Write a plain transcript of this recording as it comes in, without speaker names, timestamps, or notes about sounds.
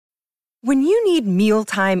When you need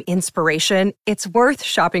mealtime inspiration, it's worth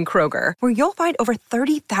shopping Kroger, where you'll find over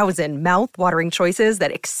 30,000 mouth-watering choices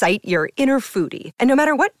that excite your inner foodie. And no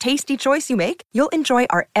matter what tasty choice you make, you'll enjoy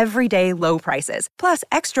our everyday low prices, plus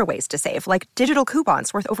extra ways to save, like digital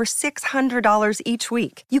coupons worth over $600 each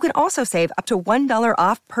week. You can also save up to $1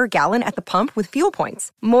 off per gallon at the pump with fuel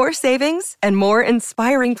points. More savings and more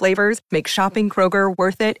inspiring flavors make shopping Kroger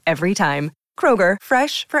worth it every time. Kroger,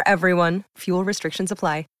 fresh for everyone. Fuel restrictions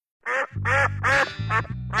apply.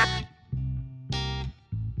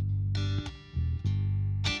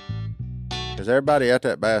 Because everybody at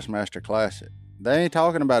that Bassmaster Classic, they ain't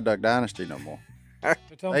talking about Duck Dynasty no more.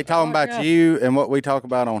 They talking about you and what we talk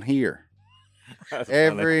about on here.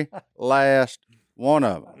 Every last one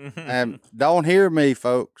of them. And don't hear me,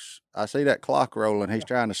 folks. I see that clock rolling. He's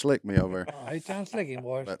trying to slick me over there. He's trying to slick him,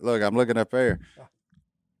 boys. But look, I'm looking up there.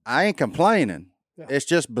 I ain't complaining. It's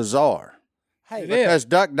just bizarre. Hey, because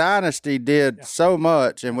Duck Dynasty did so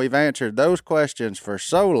much, and we've answered those questions for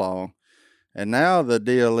so long. And now the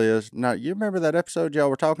deal is, now you remember that episode y'all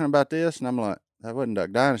were talking about this? And I'm like, that wasn't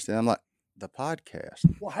Duck Dynasty. I'm like, the podcast.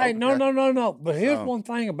 Well, hey, no. But here's one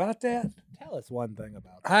thing about that. Tell us one thing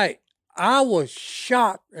about that. Hey, I was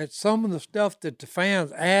shocked at some of the stuff that the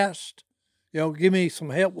fans asked. Give me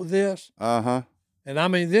some help with this. Uh-huh. And I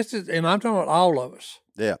mean, and I'm talking about all of us.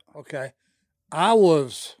 Yeah. Okay. I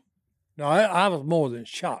was more than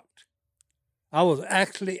shocked. I was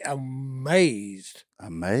actually amazed.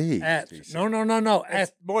 Amazed? No.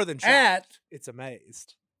 It's more than shocked. It's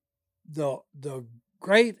amazed. The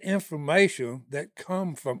great information that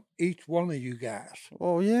come from each one of you guys.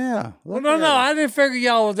 Oh, yeah. Well, no, I didn't figure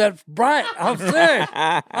y'all was that bright. I'm serious.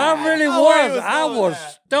 I really was. I was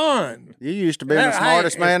stunned. You used to be the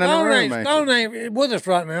smartest man in the room, ain't Stone ain't with us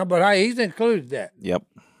right now, but hey, he's included that. Yep.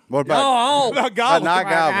 What about Goblin? Not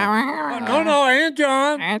Goblin. No, and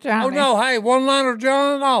John. Oh no, hey, one-liner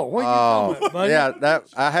John. Oh, what you talking about, buddy? Yeah,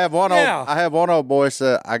 I have one old boy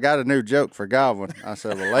said, I got a new joke for Goblin. I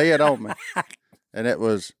said, well, lay it on me. And it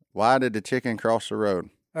was, why did the chicken cross the road?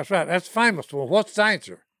 That's right. That's famous one. What's the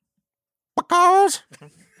answer? Because.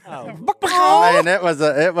 Man, it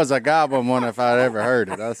was a Goblin one if I'd ever heard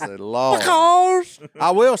it. I said, Lord. Because.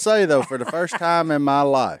 I will say, though, for the first time in my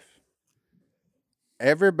life,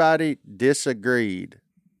 everybody disagreed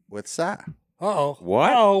with Si. Uh-oh.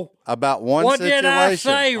 What? Uh-oh. About one what situation. What did I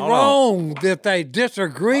say wrong that they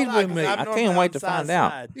disagreed with me? I can't wait to find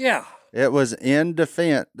out. Yeah. It was in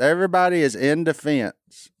defense. Everybody is in defense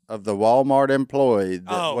of the Walmart employee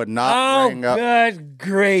that would not bring up. Good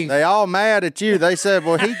grief. They all mad at you. They said,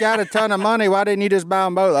 well, he got a ton of money. Why didn't he just buy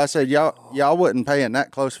them both? I said, y'all wasn't paying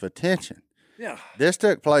that close of attention. Yeah. This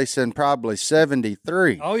took place in probably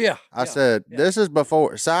 73. Oh, yeah. I said, this is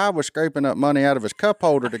before Si was scraping up money out of his cup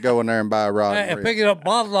holder to go in there and buy a rod And picking up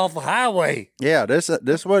bottles off the highway. Yeah, this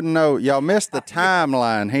wasn't y'all missed the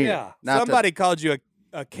timeline here. Yeah. Somebody called you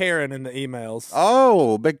a Karen in the emails.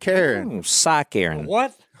 Oh, big Karen. Si Karen.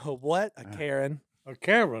 What? What? A Karen? A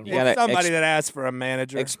Karen. Yeah, somebody that asked for a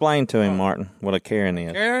manager. Explain to him, Martin, what a Karen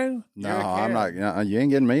is. Karen? No, I'm not. You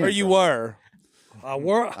ain't getting me. Or you were.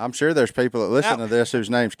 I'm sure there's people that listen to this whose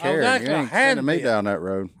name's Karen. You ain't sending me down that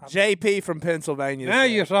road. JP from Pennsylvania. Now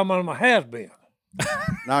you're talking about my has-been.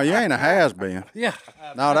 No, you ain't a has-been. Yeah.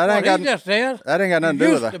 No, that ain't got. He just said. That ain't got nothing to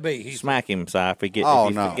do with Used that. to be. Smack him, Si, if he get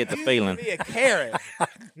the feeling. Be a Karen.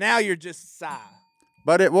 Now you're just Si.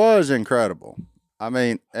 But it was incredible. I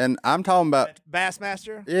mean, and I'm talking about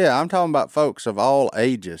Bassmaster. Yeah, I'm talking about folks of all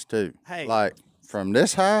ages too. Hey, like from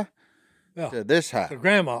this high to this high. To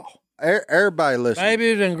grandma. Everybody listening.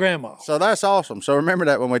 Babies and grandma. So that's awesome. So remember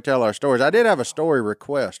that when we tell our stories. I did have a story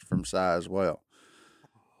request from Si as well.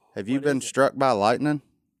 Have you been struck by lightning?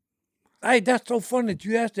 Hey, that's so funny that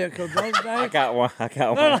you asked that because the other day. I got one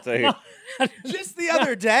too. Just the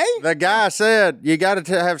other day? The guy said, you got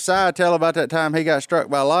to have Si tell about that time he got struck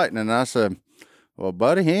by lightning. And I said, well,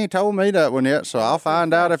 buddy, he ain't told me that one yet, so I'll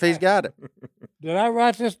find out if he's got it. Did I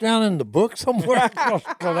write this down in the book somewhere? Because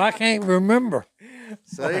I can't remember.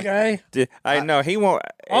 See? Okay. I know he won't.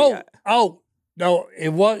 No,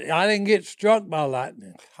 it was. I didn't get struck by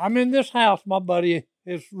lightning. I'm in this house. My buddy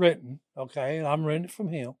is renting. Okay, and I'm renting from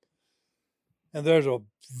him. And there's a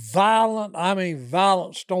violent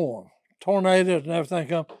storm, tornadoes and everything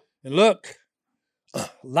come. And look,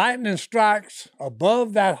 lightning strikes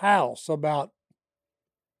above that house about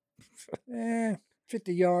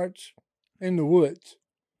 50 yards in the woods.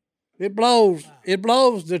 It blows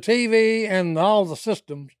the TV and all the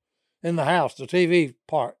systems in the house, the TV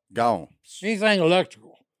part. Gone. Anything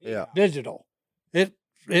electrical. Yeah. Digital. It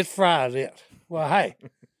fries it. Well, hey,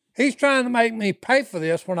 he's trying to make me pay for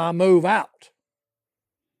this when I move out.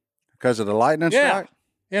 Because of the lightning strike?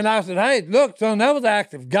 And I said, hey, look, son, that was an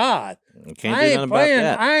act of God. You can't do nothing about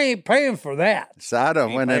that. I ain't paying for that. So I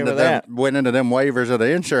done went into them waivers of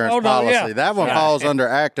the insurance policy. Yeah. That one falls under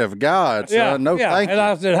act of God. So thank you. And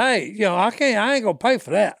I said, hey, I ain't gonna pay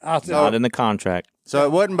for that. I said, Not in the contract. So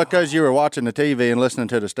it wasn't because you were watching the TV and listening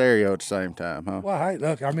to the stereo at the same time, huh? well, hey,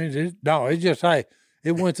 look, I mean, it's just, hey,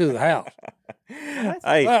 it went through the house.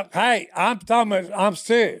 Hey, Look, hey, I'm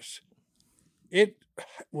serious.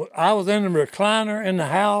 I was in the recliner in the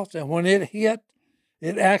house, and when it hit,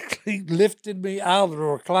 it actually lifted me out of the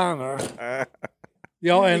recliner.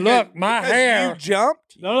 And look, my hair. You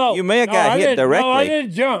jumped? No. You may have got hit directly. No, I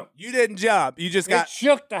didn't jump. You didn't jump. You just It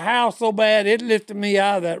shook the house so bad, it lifted me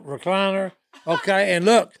out of that recliner. Okay, and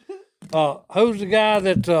look, who's the guy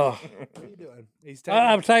that... What are you doing? He's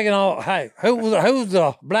I'm taking all... Hey, who's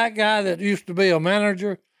the black guy that used to be a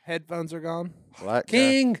manager? Headphones are gone. Black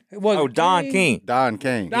King? Don King. Don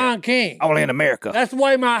King. Don King. Only in America. That's the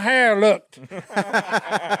way my hair looked.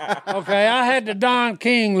 Okay, I had the Don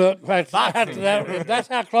King look. That's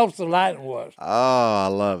how close the lighting was. Oh, I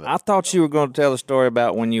love it. I thought you were going to tell a story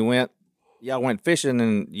about when y'all went fishing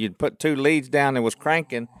and you'd put 2 leads down and was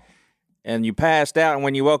cranking and you passed out, and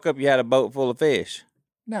when you woke up, you had a boat full of fish.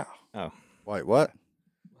 No. Oh. Wait, what?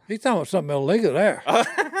 He's talking about something illegal there.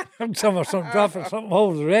 I'm talking about something dropping something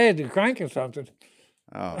over the edge and cranking something.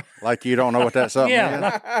 Oh, like you don't know what that something Yeah, is?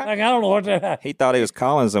 like I don't know what that. He thought he was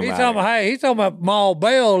calling He's somebody. talking about Maul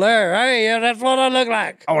Bell there. Hey, yeah, that's what I look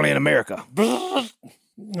like. Only in America.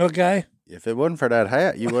 Okay. If it wasn't for that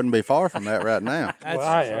hat, you wouldn't be far from that right now.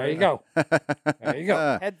 Well, there you go. There you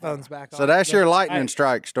go. Headphones back on. So that's your lightning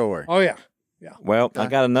strike story. Oh, yeah. Well, I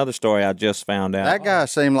got another story I just found out. That guy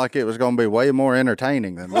seemed like it was going to be way more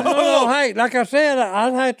entertaining than that. No, hey, like I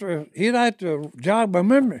said, he'd have to jog my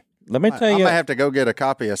memory. Let me tell I you. may have to go get a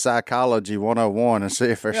copy of Psychology 101 and see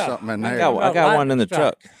if there's something in there. I got one in the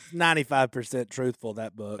truck. 95% truthful,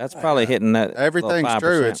 that book. That's probably hitting that. Everything's little 5%.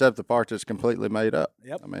 true except the part that's completely made up.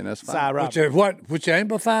 Yep. I mean, that's Cy fine. Roberts. Which ain't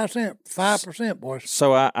but 5%, boys.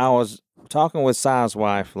 So I was talking with Cy's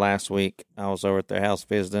wife last week. I was over at their house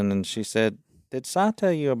visiting, and she said, "Did Cy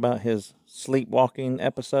tell you about his sleepwalking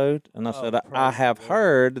episode?" And I said, I have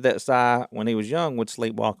heard that Cy, when he was young, would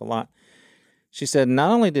sleepwalk a lot. She said,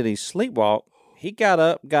 not only did he sleepwalk, he got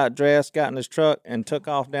up, got dressed, got in his truck, and took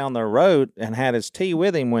off down the road and had his tea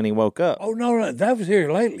with him when he woke up. Oh, no, that was here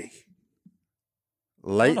lately.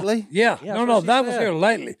 Lately? Yeah, no, that was here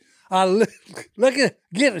lately. Look at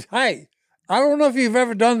hey, I don't know if you've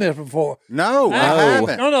ever done this before. No, I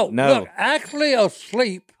haven't. No. No. Look, actually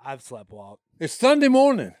asleep. I've slept walk. It's Sunday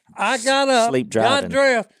morning. I got up, Sleep got driving.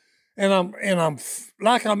 dressed, and I'm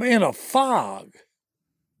like I'm in a fog.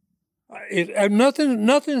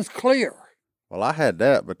 Nothing's clear. Well, I had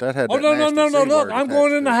that, but that had Oh, that no. nasty C Look, word I'm attached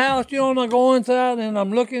going in to the it. house, and I go inside, and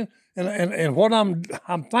I'm looking, and what I'm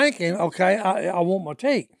thinking, okay, I want my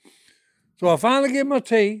tea. So I finally get my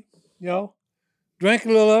tea, drink a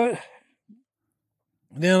little of it.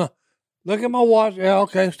 Then I look at my watch. Yeah,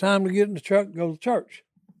 okay, it's time to get in the truck and go to church.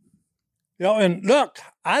 And look,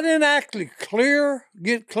 I didn't actually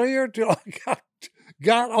get clear till I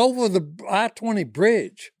got over the I-20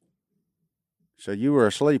 bridge. So you were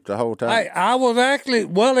asleep the whole time. I was actually,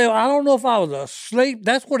 I don't know if I was asleep.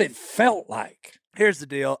 That's what it felt like. Here's the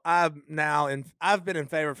deal. I've been in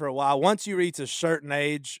favor for a while. Once you reach a certain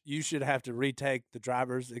age, you should have to retake the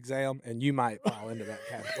driver's exam, and you might fall into that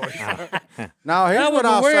category. Now, here's That was what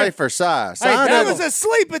I'll weird- say for Cy. Cy that I doesn't- was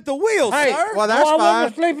asleep at the wheel, Hey, sir. well, that's I fine.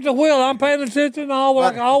 wasn't asleep at the wheel. I'm paying attention to all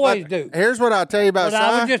like I always do. Here's what I'll tell you about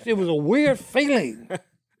But Cy. it was a weird feeling.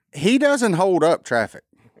 He doesn't hold up traffic.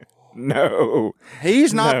 No.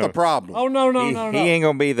 He's not No. the problem. Oh, no. He ain't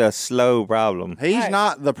going to be the slow problem. He's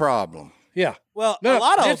not the problem. Yeah. Well, Look, a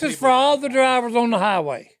lot of this old is people for all do the that. drivers on the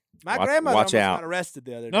highway. My Watch- grandmother watch almost out. got arrested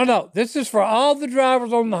the other day. No. This is for all the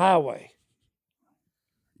drivers on the highway.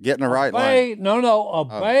 Get in the right lane.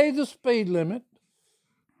 Obey the speed limit.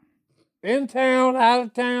 In town, out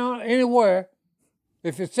of town, anywhere.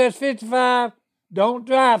 If it says 55, don't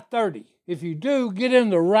drive 30. If you do, get in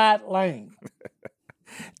the right lane.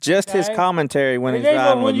 Just his Okay. commentary when he's And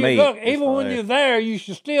riding with you me. look, is even when hilarious. you're there, you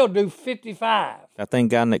should still do 55. That thing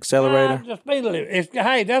got an accelerator. Drive the speed limit.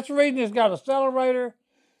 Hey, that's the reason it's got accelerator,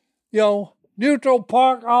 neutral,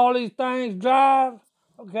 park, all these things, drive,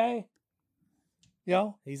 okay?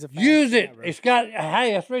 He's a fast Use it. driver.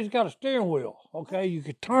 That's the reason it's got a steering wheel, okay? You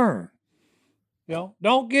could turn.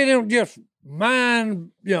 Don't get in just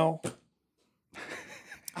mind,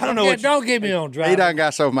 I don't know what Don't get me on driving. He done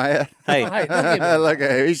got so mad. Hey, Hey, don't get me. Look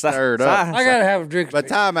at him. He's stirred up. I gotta have a drink. But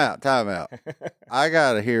time out. I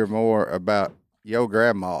got to hear more about your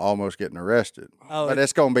grandma almost getting arrested. Oh, But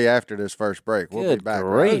it's going to be after this first break. We'll be Good back.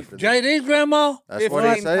 grief. Right after this. JD's grandma? That's what he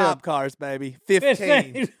 15 said. cop cars, baby.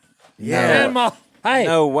 15. Yeah. Grandma. Hey,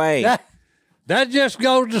 No way. that just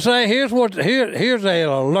goes to say, here's an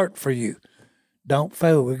alert for you. Don't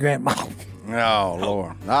fool with grandma. Oh,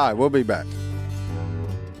 Lord. All right, we'll be back.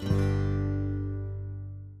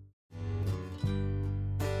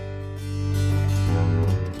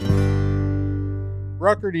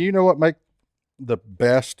 Rucker, do you know what make the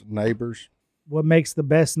best neighbors? What makes the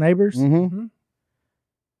best neighbors? Mm-hmm.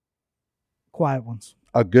 Quiet ones.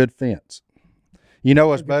 A good fence. You know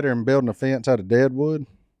what's better than building a fence out of dead wood?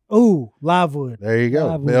 Ooh, live wood. There you go.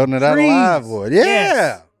 Live wood. Building it out of Trees. live wood. Yeah.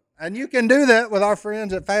 Yes. And you can do that with our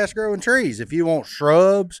friends at Fast Growing Trees. If you want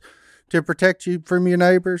shrubs to protect you from your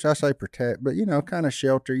neighbors, I say protect, but kind of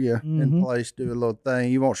shelter you in place, do a little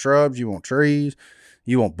thing. You want shrubs, you want trees,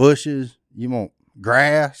 you want bushes, you want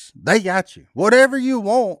grass. They got you. Whatever you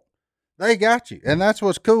want, they got you. And that's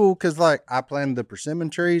what's cool because, like, I planted the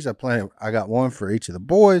persimmon trees. I got one for each of the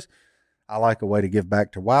boys. I like a way to give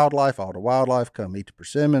back to wildlife. All the wildlife come eat the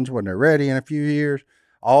persimmons when they're ready in a few years.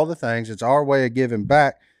 All the things. It's our way of giving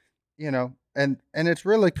back, and it's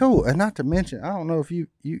really cool. And not to mention, I don't know if you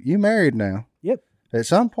married now. Yep. At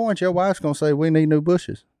some point, your wife's going to say, we need new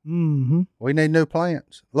bushes. Mm-hmm. We need new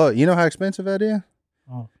plants. Look, you know how expensive that is?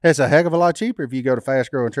 Oh. It's a heck of a lot cheaper if you go to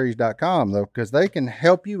fastgrowingtrees.com, though, because they can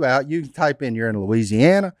help you out. You can type in you're in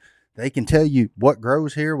Louisiana. They can tell you what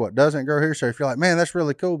grows here, what doesn't grow here. So if you're like, man, that's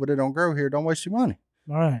really cool, but it don't grow here, don't waste your money.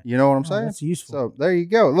 All right. You know what I'm saying? That's useful. So there you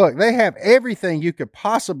go. Look, they have everything you could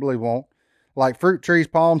possibly want, like fruit trees,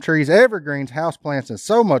 palm trees, evergreens, houseplants, and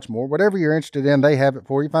so much more. Whatever you're interested in, they have it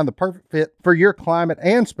for you. Find the perfect fit for your climate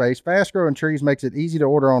and space. Fast Growing Trees makes it easy to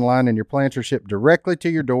order online, and your plants are shipped directly to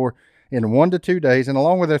your door in 1 to 2 days. And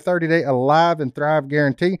along with their 30-day Alive and Thrive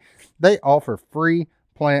guarantee, they offer free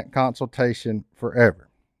plant consultation forever.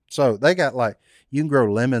 So they got you can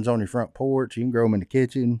grow lemons on your front porch. You can grow them in the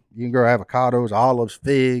kitchen. You can grow avocados, olives,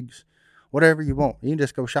 figs, whatever you want. You can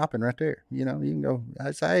just go shopping right there. You can go,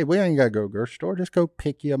 I say, hey, we ain't got to go to the grocery store. Just go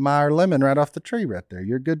pick you a Meyer lemon right off the tree right there.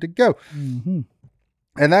 You're good to go. Mm-hmm.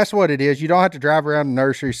 And that's what it is. You don't have to drive around the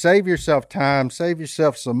nursery. Save yourself time. Save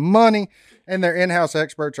yourself some money. And their in-house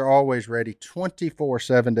experts are always ready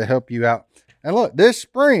 24/7 to help you out. And look, this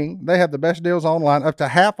spring, they have the best deals online, up to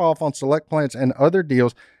half off on select plants and other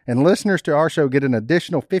deals. And listeners to our show get an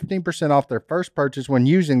additional 15% off their first purchase when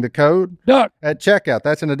using the code Duck. at checkout.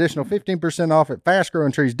 That's an additional 15% off at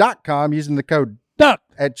fastgrowingtrees.com using the code Duck.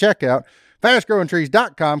 at checkout.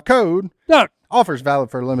 Fastgrowingtrees.com code Duck. offers valid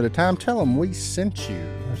for a limited time. Tell them we sent you.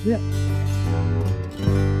 That's it.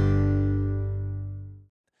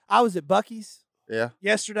 I was at Buc-ee's Yeah.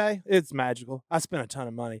 yesterday. It's magical. I spent a ton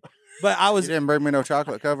of money. But I You was didn't bring me no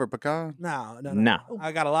chocolate covered pecan? no. No.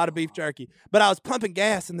 I got a lot of beef jerky. But I was pumping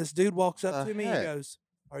gas and this dude walks up The to me heck? and goes,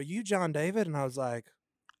 "Are you John David?" And I was like,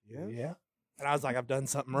 "Yeah." Yeah. And I was like, "I've done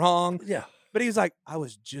something wrong." Yeah. But he was like, "I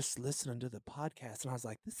was just listening to the podcast." And I was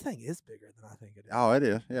like, "This thing is bigger than I think it is." Oh, it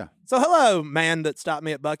is. Yeah. So hello, man that stopped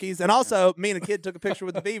me at Buc-ee's. And also, me and a kid took a picture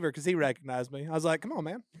with the beaver because he recognized me. I was like, "Come on,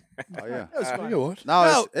 man." Oh, yeah. That was fun. No,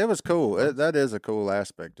 No. it was cool. That is a cool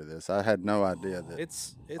aspect of this. I had no idea that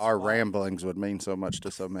It's our wild. ramblings would mean so much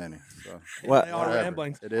to so many. So, Well, They are whatever.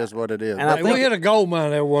 ramblings. It is what it is. And I Hey, But we hit a gold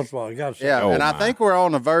mine every once in a while. You got to say. yeah, Oh, and I my. think we're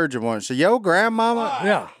on the verge of one. So your grandmama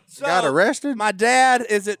Yeah. got arrested? My dad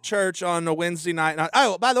is at church on a Wednesday night.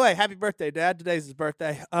 Oh, by the way, happy birthday, Dad. Today's his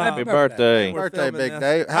birthday. Happy birthday. we're Birthday, filming big this.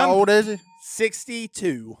 day. How I'm old is he?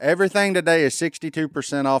 62. Everything today is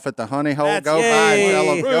 62% off at the Honey Hole. That's Go by and tell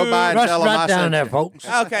them. yay. Go by and Rush tell them I right down sent there, you. folks.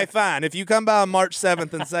 Okay, fine. If you come by on March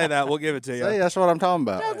 7th and say that, we'll give it to you. See, that's what I'm talking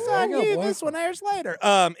about. Jokes There on you go, you. boy. This one airs later.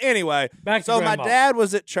 Anyway, Back to so my Grandma. dad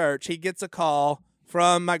was at church. He gets a call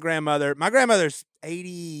from my grandmother. My grandmother's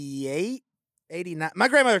 88, 89. My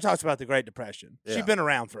grandmother talks about the Great Depression. Yeah. She's been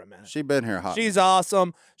around for a minute. She been here hot. She's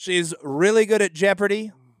awesome. She's really good at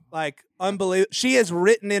Jeopardy. Like, unbelievable. She has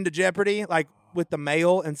written into Jeopardy, like, with the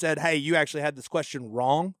mail and said, "Hey, you actually had this question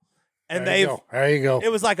wrong." And There you they've, go. There you go.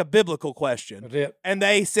 it was like a biblical question. That's it. And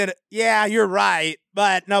they said, "Yeah, you're right,"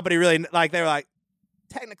 but nobody really, like, they were like,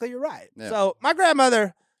 "Technically, you're right." Yeah. So my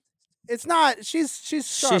grandmother, it's not, she's sharp.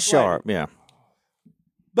 She's lady. sharp, yeah.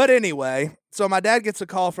 But anyway, so my dad gets a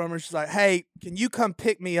call from her. She's like, "Hey, can you come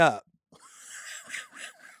pick me up?"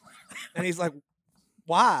 And he's like,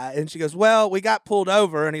 "Why?" And she goes, "Well, we got pulled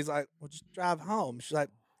over." And he's like, "Well, just drive home." She's like,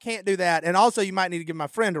 "Can't do that. And also, you might need to give my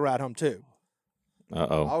friend a ride home, too."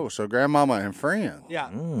 Uh-oh. Oh, so grandmama and friend. Yeah.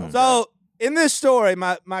 Mm. So in this story,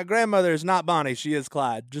 my grandmother is not Bonnie. She is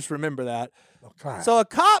Clyde. Just remember that. Okay. So a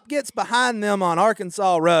cop gets behind them on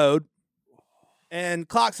Arkansas Road and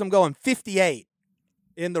clocks them going 58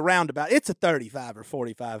 in the roundabout. It's a 35 or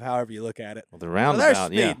 45, however you look at it. Well, the So roundabout,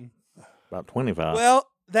 they're yeah, speeding. about 25. Well,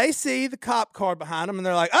 they see the cop car behind them, and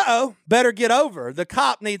they're like, "Uh-oh, better get over. The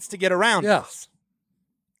cop needs to get around Yeah. us."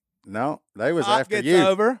 No, they was Cop after gets you.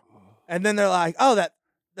 over, and then they're like, "Oh, that."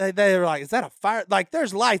 They're like, "Is that a fire?" Like,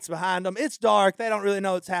 there's lights behind them. It's dark. They don't really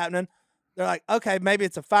know what's happening. They're like, "Okay, maybe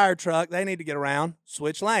it's a fire truck. They need to get around.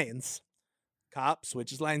 Switch lanes." Cop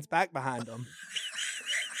switches lanes back behind them.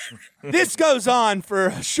 This goes on for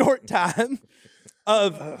a short time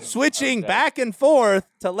of switching back and forth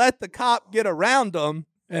to let the cop get around them.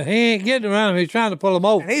 And he ain't getting around him. He's trying to pull him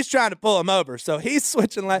over. And he's trying to pull him over. So he's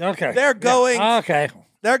switching lanes. Okay. They're going, Yeah. Okay.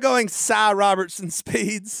 they're going Cy Robertson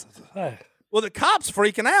speeds. Well, the cop's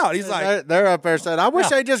freaking out. He's like, They're up there saying, I wish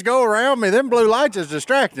they'd just go around me. Them blue lights is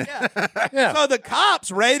distracting. Yeah. so the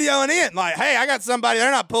cop's radioing in, like, "Hey, I got somebody.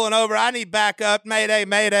 They're not pulling over. I need backup. Mayday,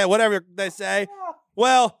 mayday," whatever they say.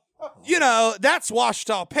 Well, that's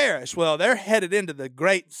Ouachita Parish. Well, they're headed into the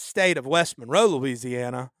great state of West Monroe,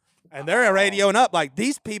 Louisiana, and they're radioing up like,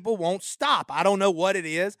 "These people won't stop. I don't know what it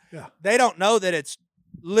is." Yeah. They don't know that it's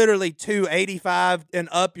literally 2 85 and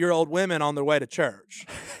up-year-old women on their way to church.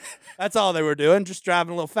 That's all they were doing, just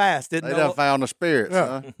driving a little fast. Didn't They know. done found the spirits,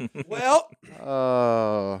 huh? Well,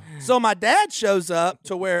 Oh. so my dad shows up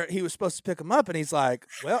to where he was supposed to pick him up, and he's like,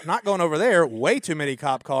 "Well, not going over there. Way too many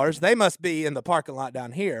cop cars. They must be in the parking lot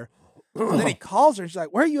down here." And then he calls her, and she's like,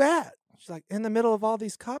 "Where are you at?" She's like, "In the middle of all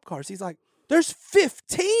these cop cars." He's like, "There's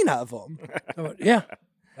 15 of them." Yeah.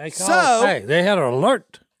 They called, So- hey, they had an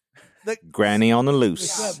alert. Granny on the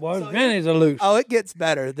loose. That boy, Granny's a loose. Oh, it gets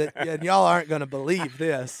better. And y'all aren't going to believe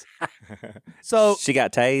this. So, She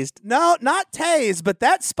got tased. no, not tased, but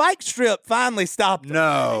that spike strip finally stopped them.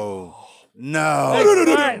 No.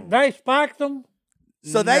 No. They spiked them.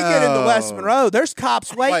 So they get into West No. Monroe. There's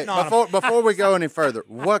cops Wait, waiting on them. before we go any further,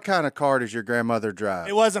 what kind of car does your grandmother drive?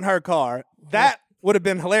 It wasn't her car. That would have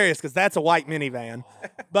been hilarious because that's a white minivan,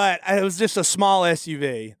 but it was just a small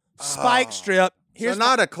SUV. Spike strip. So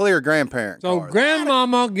not a clear grandparent So car.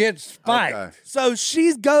 grandmama gets spiked. Okay. So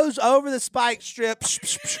she goes over the spike strip.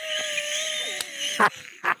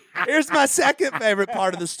 Here's my second favorite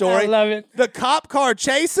part of the story. I love it. The cop car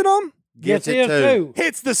chasing them Gets it here too.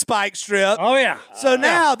 hits the spike strip. Oh yeah. So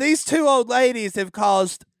now these two old ladies have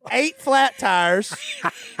caused 8 flat tires.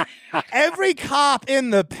 Every cop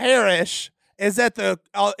in the parish is at the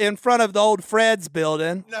in front of the old Fred's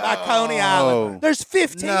building by Coney Island. There's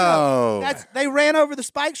 15 of No. them. They ran over the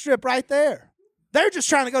spike strip right there. They're just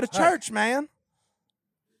trying to go to church, man.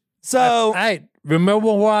 So, Hey,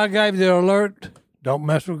 remember why I gave the alert? Don't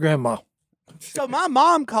mess with grandma. so my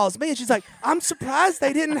mom calls me and she's like, "I'm surprised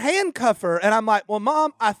they didn't handcuff her." And I'm like, "Well,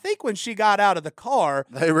 Mom, I think when she got out of the car,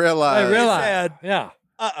 They realize. They realize. said- Yeah.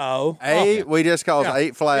 uh-oh." We just caused Yeah.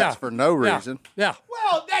 8 flats Yeah. for no Yeah. reason. Yeah.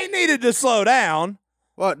 Well, they needed to slow down.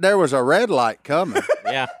 Well, there was a red light coming.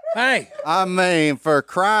 Yeah. Hey, I mean, for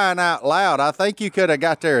crying out loud, I think you could have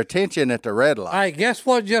got their attention at the red light. hey, guess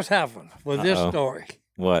what just happened with this Uh-oh. story?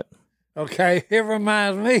 What? Okay, it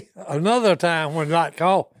reminds me another time when I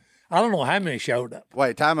called. I don't know how many showed up.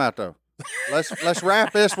 Wait, time out though. Let's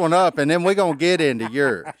wrap this one up, and then we're gonna get into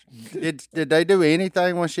yours. Did they do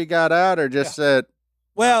anything when she got out, or just said?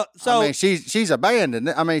 Well, so I mean, she's abandoned.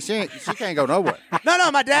 I mean, she can't go nowhere.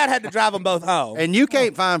 no, my dad had to drive them both home. And you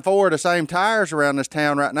can't find 4 of the same tires around this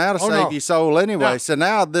town right now to Oh, save no. your soul anyway. No. So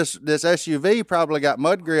now this SUV probably got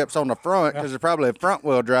mud grips on the front because it's probably a front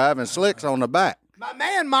wheel drive and slicks on the back. My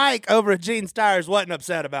man Mike over at Gene's Tires wasn't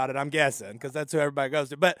upset about it, I'm guessing, because that's who everybody goes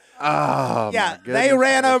to. But Oh, yeah, my they goodness.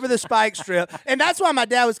 ran over the spike strip, and that's why my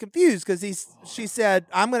dad was confused because she said,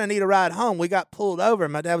 "I'm going to need a ride home." We got pulled over,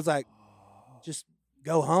 and my dad was like, "Just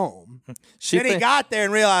go home." Then he got there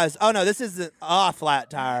and realized, "Oh no, this isn't a flat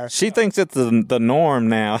tire. She thinks it's the norm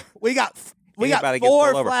now. We got Anybody gets 4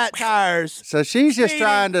 pulled over. flat tires." So she's just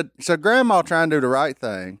Speeding. so grandma trying to do the right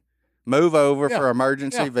thing, move over Yeah. for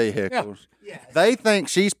emergency Yeah. vehicles. They think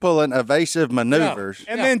she's pulling evasive maneuvers.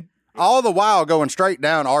 And Yeah. then All the while going straight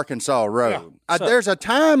down Arkansas Road. There's a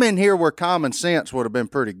time in here where common sense would have been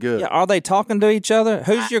pretty good. Yeah, are they talking to each other?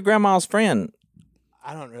 Who's your grandma's friend?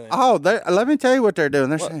 I don't really. Oh, let me tell you what they're doing.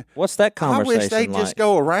 They're saying, What's that I conversation wish they'd like? just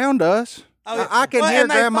go around us. I can hear and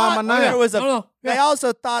they Grandmama thought now. There was No. They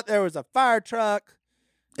also thought there was a fire truck.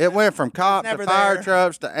 It went from cop to never fire there.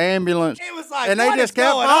 trucks to ambulance. It was like, and they what just is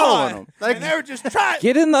kept going following on? them. And they were just trying.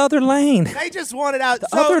 Get in the other lane. They just wanted out. The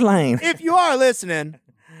other lane. If you are listening,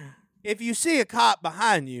 if you see a cop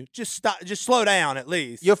behind you, just stop. Just slow down at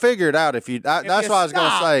least. You'll figure it out if you. That's you what I was going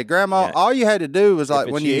to stop. say, Grandma. Yeah. All you had to do was like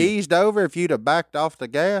it's when you you. eased over, if you'd have backed off the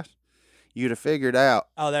gas, you'd have figured out.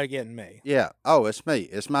 Oh, they're getting me. Yeah. Oh, it's me.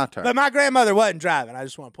 It's my turn. But my grandmother wasn't driving. I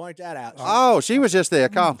just want to point that out. She was just the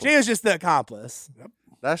accomplice. She was just the accomplice.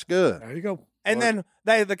 That's good. There you go. And then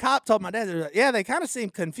the cop told my dad, they were like, yeah, they kind of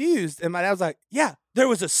seemed confused. And my dad was like, yeah, there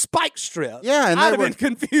was a spike strip. Yeah, and I'd have been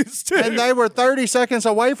confused too. And they were 30 seconds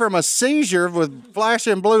away from a seizure with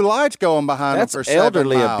flashing blue lights going behind That's them for 7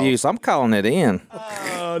 elderly miles. abuse. I'm calling it in.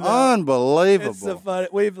 Oh, no. Unbelievable. It's so funny.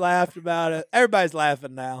 We've laughed about it. Everybody's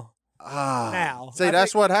laughing now. Now. See, I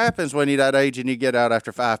that's think what happens when you're that age and you get out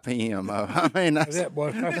after 5 p.m. I mean, that's, That's it,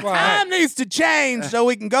 boy. That's why. time needs to change so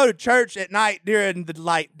we can go to church at night during the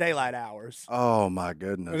daylight hours. oh, my But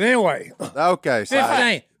goodness. anyway, Okay, so,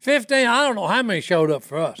 15. I don't know how many showed up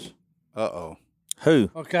for us. uh-oh. Who?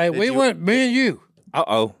 Okay, we went, me and you.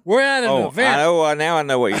 Uh-oh. We're at an Oh, event. I know. Now I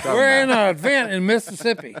know what you're talking We're about. in an event in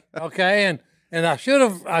Mississippi. Okay, and it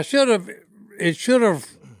should have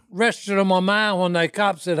rested on my mind when the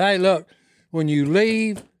cop said, "Hey, look, when you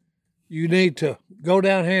leave, you need to go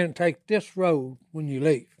down here and take this road when you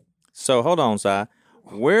leave." So hold on, Si.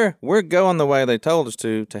 We're going the way they told us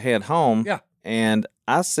to head home. Yeah. And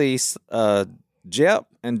I see Jep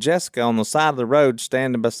and Jessica on the side of the road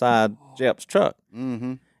standing beside Jep's truck.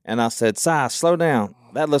 Mm-hmm. And I said, Si, slow down.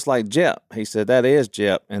 That looks like Jep. He said, that is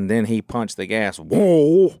Jep. And then he punched the gas.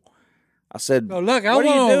 Whoa. I said, So look, I what are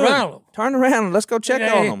went you on doing? around him. Turn around and let's go check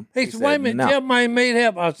on him. He said, said, "Wait a minute, no. Jep may need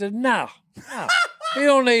help." I said, "No, he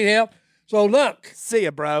don't need help." So look, See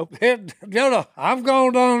ya, bro. I'm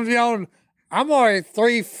going down, I'm already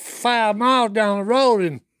 3-5 miles down the road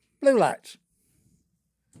in blue lights.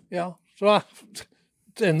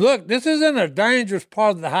 And look, this is in a dangerous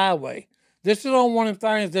part of the highway. This is on one of the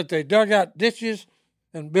things that they dug out ditches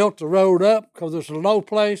and built the road up because it's a low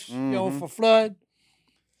place, for flood.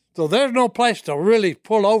 So there's no place to really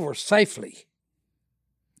pull over safely.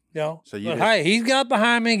 So you but just- hey, he's got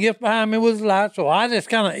behind me, gets behind me with his light, so I just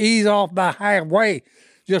kind of ease off by halfway,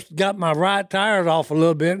 just got my right tires off a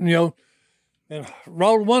little bit, and and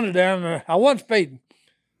rolled the window down. And I wasn't speeding,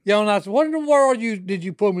 and I said, "What in the world did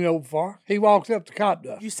you pull me over for?" He walks up, the cop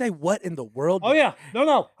does. You say what in the world? Oh yeah,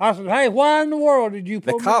 no. I said, "Hey, why in the world did you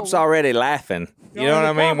The pull me cop's over?" already laughing. You know what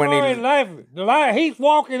I mean? When he's laughing, he's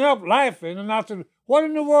walking up laughing, and I said, "What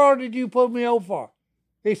in the world did you pull me over for?"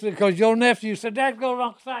 He said, "Because your nephew said that goes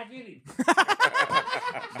on side, get him."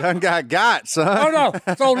 Done got, son. Oh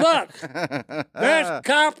no! So look, there's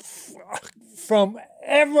cops from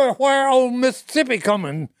everywhere on Mississippi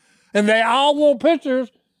coming, and they all want pictures.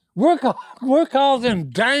 We're causing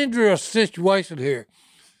dangerous situation here,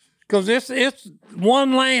 because it's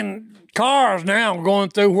one lane cars now going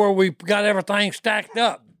through where we got everything stacked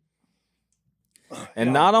up.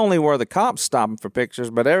 And not only were the cops stopping for pictures,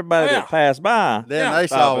 but everybody Yeah. that passed by. Then Yeah. they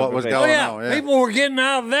saw what was Oh, going Oh on. yeah, Yeah. people were getting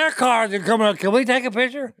out of their cars and coming up. Can we take a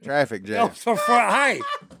picture? Traffic jam. So hey,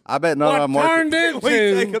 I bet none of what them working. turned we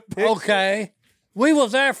take into a picture? okay, we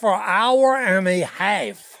was there for an hour and a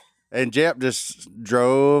half. And Jep just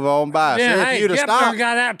drove on by. See, Then if hey, you'd have Jeff done stopped.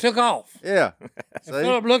 got out and took off. Yeah. See?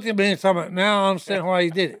 Philip looked at me and said, "Now I understand why he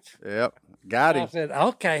did it." Yep. Got I him. said, He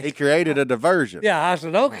 "Okay." created a diversion. Yeah, I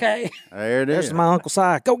said, "Okay." There it is. There's my Uncle Si.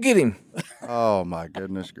 Go get him. Oh, my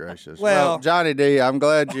goodness gracious. Well- Johnny D, I'm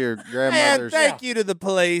glad your And grandmother's. thank you to the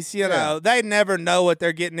police. You know, they never know what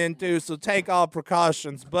they're getting into, so take all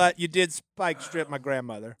precautions. But you did spike strip my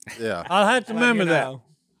grandmother. Yeah. I'll have to remember You that. know.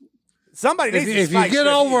 Somebody needs to If you spike get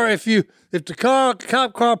strip over, you. if the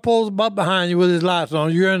cop car pulls up behind you with his lights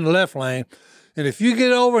on, you're in the left lane, and if you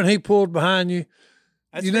get over and he pulls behind you,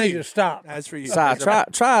 That's you for need you. to stop. That's for you. Si,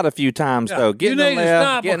 try it a few times, though. Get You in the need to left,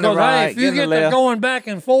 stop get in the because right, hey, if get you in the get to left. going back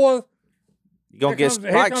and forth, You're going to get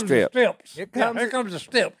here spike comes strip. the steps. Here Yeah, comes here it. comes the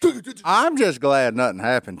steps. I'm just glad nothing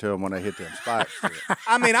happened to him when they hit them spikes.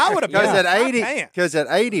 I mean, I would have Because been at 80, because at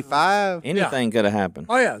 85, Anything could have happened.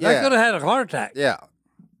 Oh yeah, they Yeah. could have had a heart attack. yeah,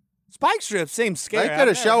 spike strips seem scary. they could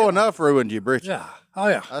have sure enough ruined your britches. Yeah. Oh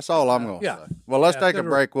yeah. That's all I'm going to Yeah. say. Well, let's Yeah, take a coulda-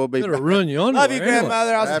 break. We'll be Could back. have ruined your underwear. Love you, anyway.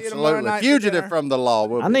 grandmother. I'll see you tomorrow Absolutely. night. for Fugitive dinner. from the law.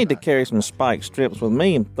 We'll I be need to back. carry some spike strips with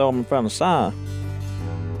me and throw them in front of Si.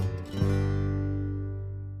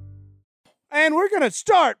 And we're going to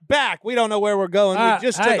start back. We don't know where we're going. Hey, We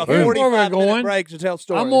just hey, took a here's where we're 45-minute going. break to tell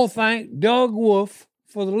stories. I'm gonna thank Doug Wolf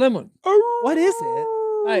for the lemon. What is it?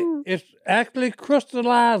 Hey, it's actually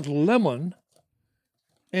crystallized lemon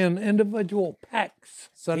in individual packs.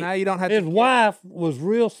 So now you don't have His to. wife was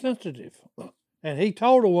real sensitive, and he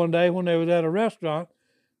told her one day when they was at a restaurant,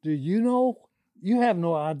 "Do you know? You have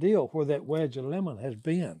no idea where that wedge of lemon has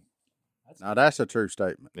been." Now, that's a true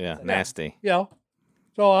statement. Yeah, nasty. Yeah.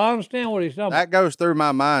 So I understand what he's talking about. That goes through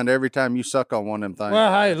my mind every time you suck on one of them things.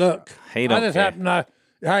 Well, hey, look. He I don't just care. happen to.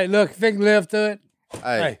 Hey, look, if he can live through it,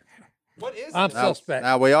 hey, What is I'm it? suspect.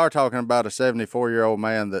 Now we are talking about a 74-year-old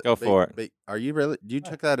man that. Go for it. Are you really? You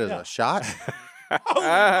took that as a shot?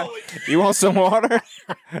 You want some water?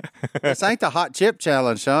 This ain't the hot chip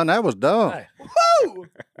challenge, son. That was dumb. Hey, Woo!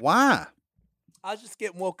 Why? I was just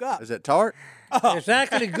getting woke up. Is it tart? it's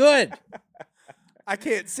actually good. I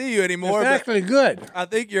can't see you anymore, It's but actually good. I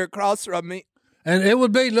think you're across from me. And it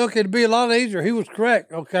would be, look, it'd be a lot easier. He was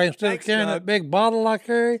correct, okay? Instead Thanks, of carrying Doug. that big bottle I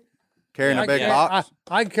carry, Carrying a big carry- box?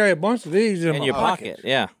 I carry a bunch of these in In my your pocket, pocket.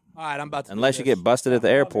 yeah. All right, I'm about to. Unless do you this. get busted at the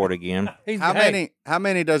airport again. How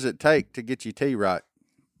many does it take to get your tea right?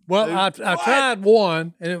 Well, I tried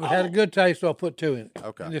one, and it had a good taste, so I put 2 in it.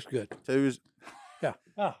 Okay. And it's good. Two's. Yeah.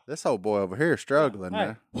 Ah. This old boy over here is struggling Hey.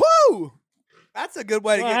 now. Woo! That's a good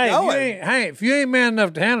way to Well, get going. if you ain't man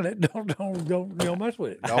enough to handle it, don't mess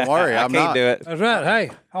with it. Don't worry, I I'm can't not. do it. That's right.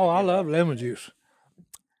 Hey, I love lemon juice.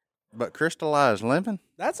 But crystallized lemon?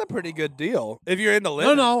 That's a pretty good deal if you're into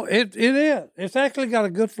lemon. No, it is. It's actually got a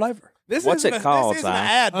good flavor. This What's isn't it called, This isn't an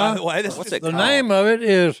Si? ad, by the way. This What's is it The called? name of it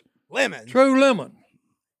is lemon. True Lemon.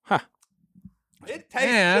 It tastes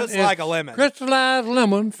And just it's like a lemon. Crystallized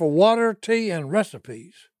lemon for water, tea, and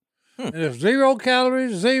recipes. And it's 0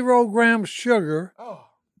 calories, 0 grams sugar,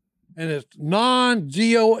 and it's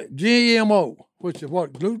non-GMO, which is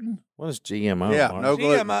what, gluten? What is GMO? Yeah, Mark? no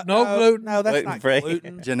gluten. GMO, No gluten. No, that's not Gluten-free.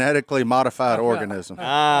 gluten. Genetically modified organism.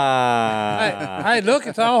 Ah. Hey, look,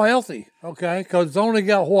 it's all healthy, okay? Because it's only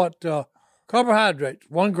got what? Carbohydrates,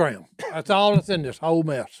 1 gram. That's all that's in this whole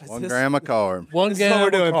mess. 1 gram of carb. 1 This is gram what we're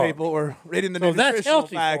of doing, carb. people. We're reading the So that's nutritional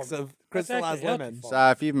healthy facts for me. of That's crystallized actually healthy lemon. for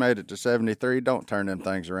Si, if you've made it to 73, don't turn them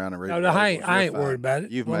things around and read. No, the I labels. ain't You're fine. worried about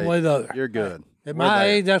it. You've One made way or it. the other. You're good. At We're my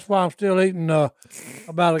there. age, that's why I'm still eating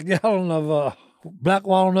about a gallon of black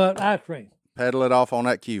walnut ice cream. Pedal it off on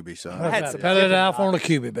that QB, son. had That's some right. Put it dipping off on on the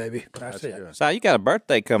cubie, baby. That's it. Good. So you got a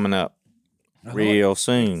birthday coming up real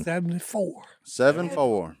soon. 74.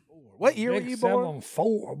 7-4. What year were Big you born?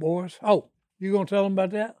 7-4, boys. Oh, you gonna tell them about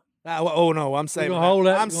that? Oh no, I'm saving. gonna hold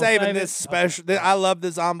that? I'm You gonna saving save this it? special. I love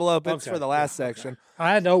this envelope. It's Okay. for the last section. I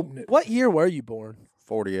had to open it. What year were you born?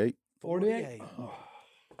 48. 48.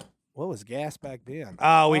 What was gas back then?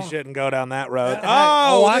 Oh, we shouldn't go down that road.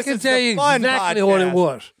 Oh, I this can is tell the you fun exactly what it podcast.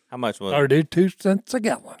 was. How much was it? 32 cents a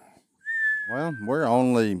gallon. Well, we're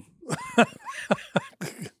only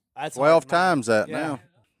That's 12 hard to times that Yeah. now.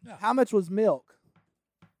 know. How much was milk?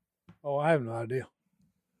 Oh, I have no idea.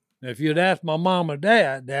 Now, if you'd asked my mom or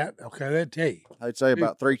dad that, okay, they'd tell you. I'd say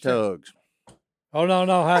about 3 tugs. Oh, no.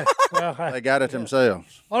 Hey. Well, hey. They got it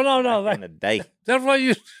themselves. Oh, no. In a day. That's what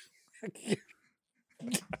you.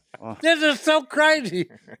 This is so crazy.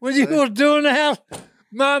 When you was doing that,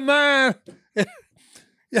 my mind,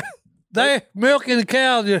 they milking the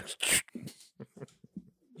cow just.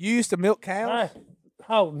 You used to milk cows?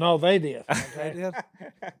 Oh no, they did. They did.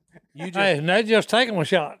 You just Hey, and they just take them a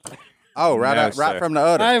shot. Oh, right, No, right sir. from the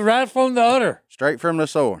udder. Hey, right from the udder, Straight from the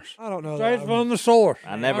source. I don't know. straight from the source.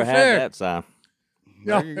 I never I'm had serious. that, Si.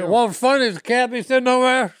 Yeah, There you go. and what was funny is the cat be sitting over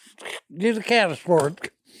there, give the cat a squirt.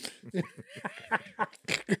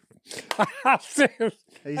 I'm serious.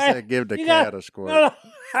 He Hey, said give the you cat got- a squirt. No,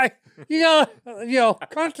 hey,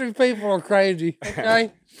 country people are crazy.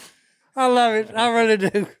 Okay, I love it. I really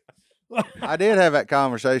do. I did have that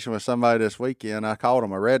conversation with somebody this weekend. I called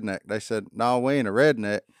them a redneck. They said, no, we ain't a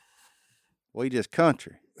redneck. We just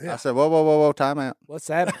country. I said, whoa, time out. What's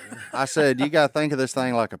that mean? I said, you got to think of this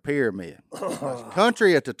thing like a pyramid. There's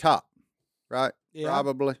country at the top, right? Yeah.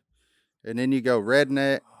 Probably. And then you go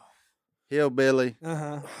redneck, hillbilly.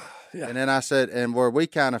 Uh-huh. And then I said, and where we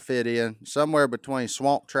kind of fit in, somewhere between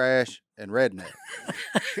swamp trash and redneck.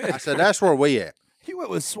 I said, that's where we at. You went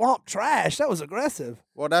with swamp trash. That was aggressive.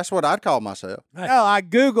 Well, that's what I'd call myself. Hey. No, I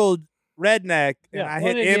Googled redneck and Yeah, I what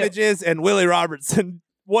hit did you- images and Willie Robertson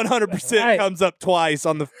 100% Hey. comes up twice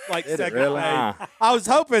on the Did it second really? page. I was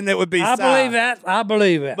hoping it would be I Si, believe that. I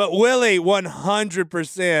believe it. But Willie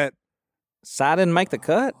 100% Si didn't make the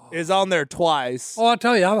cut. is on there twice. Oh, I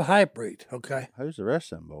tell you, I'm a hybrid. Okay, Who's the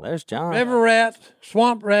rest of them boys? There's John. river rat,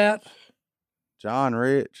 swamp rat. John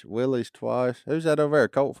Rich, Willie's twice. Who's that over there?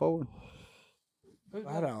 Colt Ford?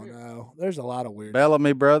 I don't know. There's a lot of weird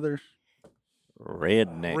Bellamy Brothers.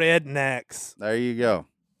 Redneck. rednecks. There you go.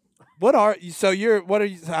 What are you? So you're, what are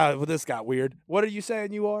you? Well, this got weird. What are you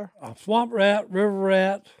saying you are? A swamp rat, river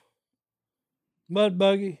rat, mud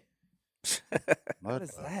buggy. What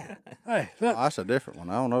is that? Hey, look. Oh, that's a different one.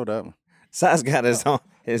 I don't know that one. Si's got his own.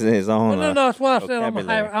 His own. No, that's what I said.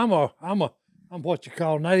 vocabulary. I'm what you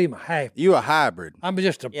call not even a half. You a hybrid. I'm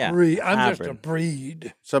just a Yeah, breed. I'm just a hybrid.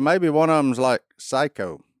 breed. So maybe one of them's like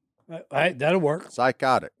psycho, Hey, that'll work.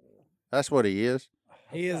 psychotic. That's what he is.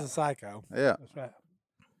 He is a psycho. Yeah. That's right.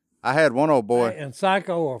 I had one old boy. And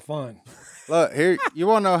Psycho are fun. Look here. You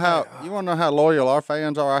want to know how loyal our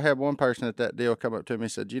fans are? I had one person at that deal come up to me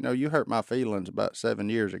and said, you hurt my feelings about 7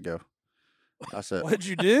 years ago. I said, What'd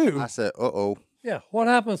you do? I said, uh-oh. Yeah, what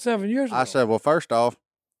happened 7 years ago? I said, well, first off,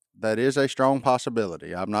 that is a strong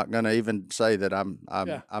possibility. I'm not going to even say that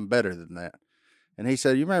I'm better than that. And he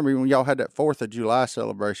said, you remember when y'all had that 4th of July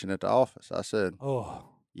celebration at the office? I said, Oh,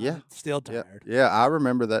 yeah. I'm still tired. Yeah, I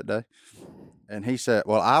remember that day. And he said,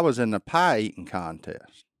 well, I was in the pie eating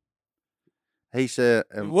contest. He said,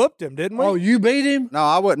 We whooped him, didn't we? Oh, you beat him? no,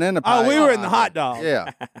 I wasn't in the pie. Oh, we were in the hot dog.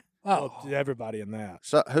 Yeah. Oh, everybody in that.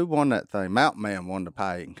 So who won that thing? Mountain Man won the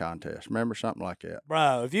pie eating contest. Remember something like that?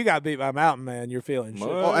 Bro, if you got beat by Mountain Man, you're feeling shit.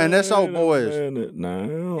 Oh, and this old boy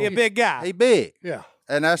No. He a big guy. he big. Yeah.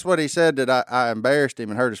 And that's what he said that I embarrassed him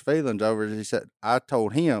and hurt his feelings over. He said, I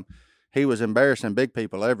told him he was embarrassing big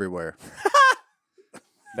people everywhere.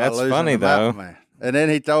 That's by losing funny, to Mountain though. Man. And then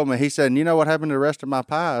he told me, he said, you know what happened to the rest of my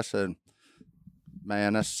pie? I said,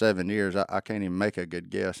 man, that's 7 years. I can't even make a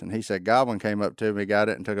good guess. And he said, Godwin came up to me, got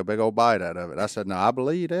it, and took a big old bite out of it. I said, no, I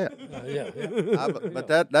believe that. But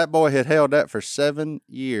that boy had held that for 7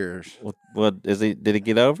 years. What did he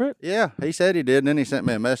get over it? Yeah, he said he did. And then he sent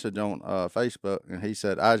me a message on Facebook, and he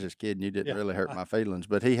said, I was just kidding. You didn't really hurt my feelings.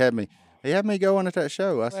 But he had me going at that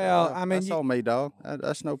show. I said, Well, I mean, that's on me, dog.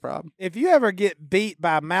 That's no problem. If you ever get beat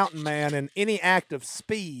by Mountain Man in any act of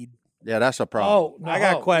speed, Yeah, that's a problem. Oh, no, I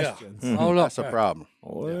got questions. Yeah. Hold up. That's a problem.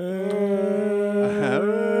 Well,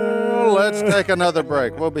 Let's take another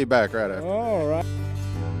break. We'll be back right after. All right.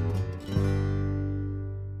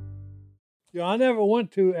 Yeah, I never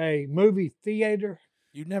went to a movie theater.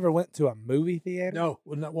 You never went to a movie theater? No,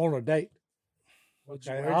 was not on a date.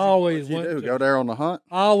 Okay, where'd I you- always You went. do To, go there on the hunt.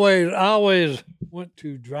 I always went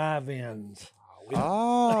to drive-ins.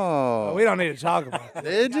 Oh, We don't need to talk about that.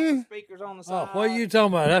 did you? Speakers on the Oh, side. what are you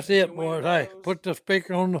talking about? That's it, boys. Hey, put the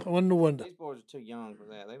speaker on the window. These boys are too young for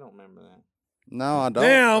that. They don't remember that. No, I don't.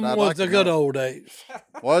 Them but I'd was like the to good know. old days.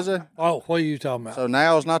 Was it? Oh, what are you talking about? So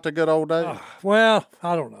now's not the good old days. Well,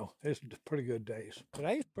 I don't know. It's pretty good days.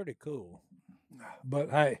 Today's pretty cool. But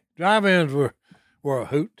hey, drive-ins were a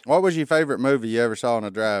hoot. What was your favorite movie you ever saw in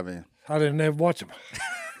a drive-in? I didn't ever watch them.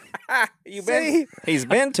 See, He's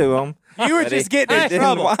been to them. you were just getting in didn't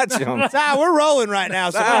trouble. watch them. Ty, we're rolling right now.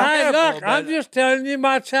 So be Hey, careful, look, I'm but- just telling you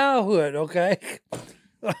my childhood, okay?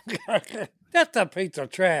 That's a piece of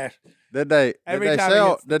trash. Did they Every time he sell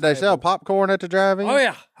hits the did they sell table. popcorn at the drive-in? Oh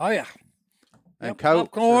yeah, And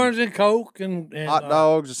Coke, popcorns and Coke and hot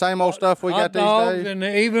dogs, the same old stuff we hot got dogs, these days.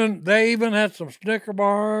 and they even had some Snicker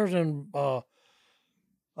bars and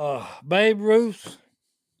Babe Ruths.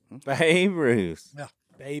 Babe Ruth.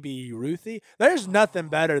 Baby Ruthie. There's nothing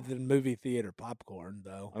better than movie theater popcorn,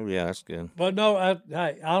 though. Oh, yeah, that's good. But no, I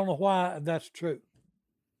don't know why that's true.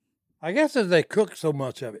 I guess as they cook so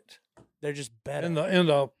much of it They're just better. in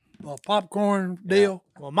the popcorn deal.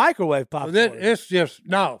 Well, microwave popcorn. It's just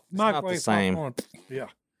not the microwave same. popcorn. Yeah.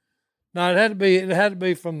 No, it had to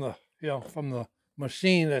be from the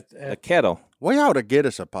machine The kettle. We ought to get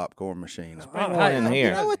us a popcorn machine. Bring one in You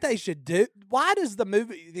here. know what they should do? Why does the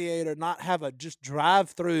movie theater not have a just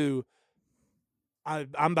drive-through?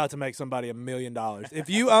 I'm about to make somebody $1 million. If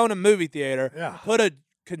you own a movie theater, Yeah. put a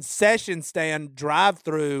concession stand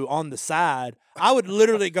drive-through on the side. I would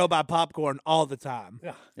literally go buy popcorn all the time.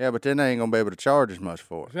 Yeah, but then they ain't gonna be able to charge as much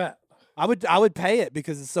for it. Right. I would pay it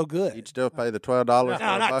because it's so good. You'd still pay the $12.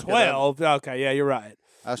 No, not 12. Okay, yeah, you're right.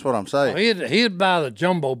 That's what I'm Oh, saying. he'd buy the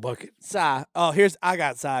jumbo bucket. I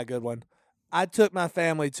got a good one. I took my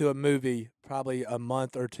family to a movie probably a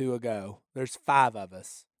month or two ago. There's 5 of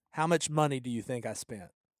us. How much money do you think I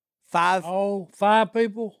spent? 5 Oh, 5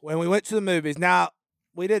 people. when we went to the movies. Now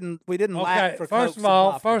we didn't lack Okay. for First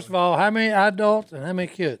of all, how many adults and how many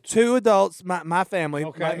kids? 2 adults, my family,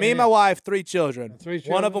 Okay, me and my yeah. wife, 3 children. 3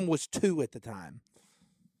 One of children. them was 2 at the time.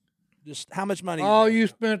 Just how much money? Oh, think? you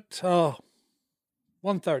spent $130.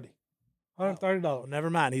 Well, $130. never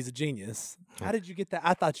mind. He's a genius. How did you get that?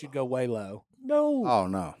 I thought you'd go way low. No. Oh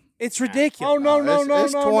no. It's ridiculous. Oh no, no, no,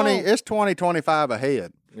 it's no, 20. no. It's 25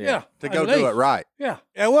 ahead Yeah. to at go do least. it right. Yeah.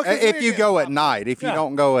 Yeah, well, 'cause If we're you getting go at popcorn. night, if you Yeah.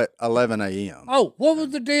 don't go at 11 a.m. Oh, what was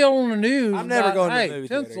the deal on the news? I'm never about, going to the hey, movie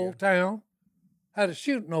theater again. Tinseltown had a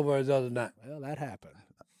shooting over there the other night. Well, that happened.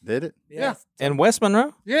 Did it? Yes. In West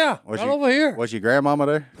Monroe? Yeah, Was right you- over here. Was your grandmama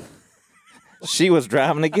there? She was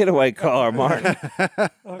driving a getaway car, Martin.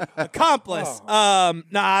 Accomplice. Oh.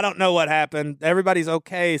 No, I don't know what happened. Everybody's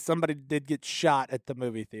okay. Somebody did get shot at the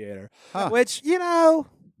movie theater. Huh. Which,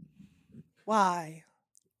 why?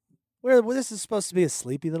 Well, this is supposed to be a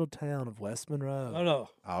sleepy little town of West Monroe. No.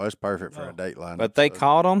 Oh, it's perfect for a Dateline. But they episode.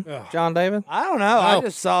 caught him, Yeah. John David? I don't know. I No,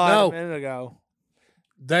 just saw no. it a minute ago.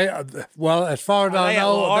 They well, as far as Are I they at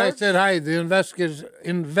know, they large? said, "Hey, the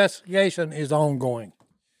investigation is ongoing."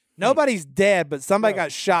 Nobody's dead, but somebody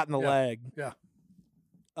got shot in the Yeah. leg. Yeah,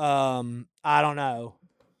 I don't know.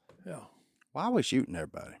 yeah. Why are we shooting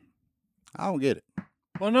everybody? I don't get it.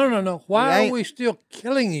 Well, no. Why We are ain't- we still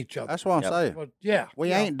killing each other? That's what I'm Yep. saying. But yeah,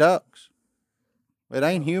 We ain't ducks. It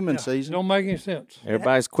ain't human yeah. season. Don't make any sense.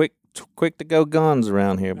 Everybody's quick to go guns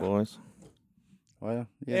around here, boys. Well,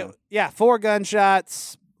 yeah. Yeah, 4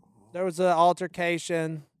 gunshots. There was an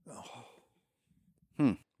altercation.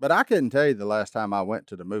 But I couldn't tell you the last time I went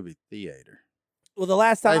to the movie theater. Well, the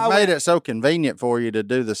last time They've I made went, it so convenient for you to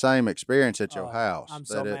do the same experience at your Oh, house. I'm that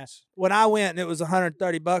so mad. it's- When I went and it was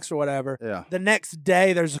 $130 or whatever. Yeah. The next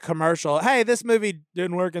day there's a commercial. Hey, this movie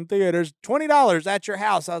didn't work in theaters. $20 at your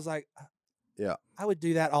house. I was like, Yeah. I would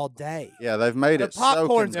do that all day. Yeah, they've made The it so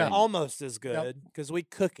popcorn's convenient. almost as good because we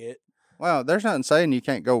cook it. Well, there's nothing saying you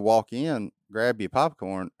can't go walk in, grab your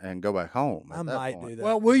popcorn, and go back home. I at that might point. do that.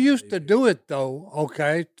 Well, we used to do it though.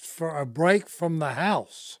 Okay, for a break from the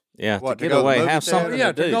house. Yeah, What, to to get go to the away, movie have theater? something Yeah,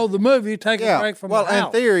 to do. to go to the movie, take a Yeah. break from Well, the house.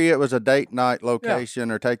 in theory, it was a date night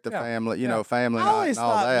location or take the Yeah. family, you Yeah. know, family I night always and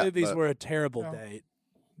all thought that. movies but were a terrible Yeah. date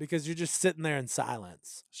because you're just sitting there in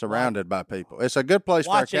silence, surrounded by people. It's a good place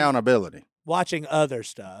Watching- for accountability. watching other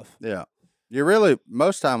stuff. Yeah. You really,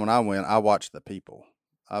 most time when I went, I watched the people.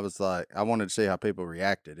 I was like, I wanted to see how people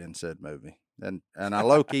reacted in said movie. And I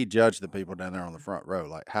low key judged the people down there on the front row.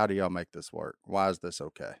 Like, how do y'all make this work? Why is this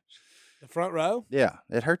okay? The front row, Yeah,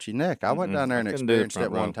 it hurts your neck. I went Mm-mm, down there I and couldn't do the experienced it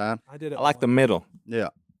front one row. time. I did it. I like the once. middle. Yeah.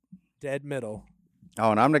 Dead middle.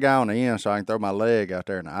 Oh, and I'm the guy on the end, so I can throw my leg out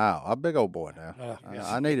there in the aisle. I'm a big old boy now.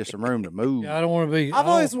 I needed some room to move. Yeah, I don't want to be. I've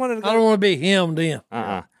always wanted to I don't go. want to be him then.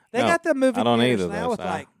 They No, got the movie I don't theaters either, now though, with Si.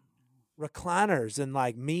 like recliners and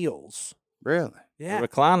like meals. Really? Yeah. The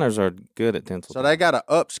recliners are good at Tinseltown. So they got an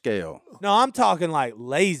upscale. No, I'm talking like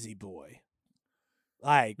Lazy Boy.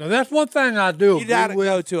 Like Now that's one thing I do. you got to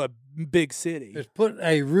go to a big city. Is put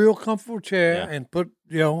a real comfortable chair Yeah. and put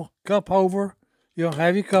cup holder.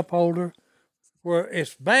 Have your cup holder. Where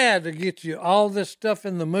it's bad to get you all this stuff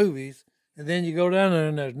in the movies, and then you go down there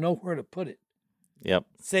and there's nowhere to put it. Yep.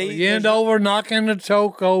 See, You end over knocking the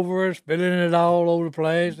choke over, spilling it all over the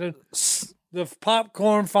place, and the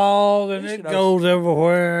popcorn falls and You it should goes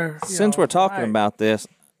everywhere. Since we're talking about this,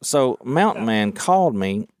 so Mountain Man called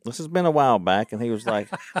me. This has been a while back, and he was like,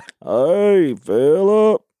 "Hey,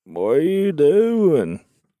 Philip, what are you doing?"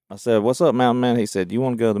 I said, "What's up, Mountain Man?" He said, "You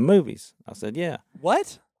want to go to the movies?" I said, "Yeah."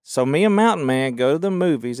 what? So me and Mountain Man go to the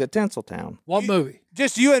movies at Tinseltown. What movie?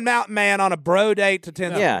 Just you and Mountain Man on a bro date to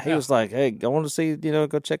 10. Yeah, he was like, "Hey, I want to see, go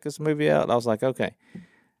check this movie out." I was like, "Okay."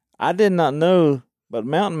 I did not know, but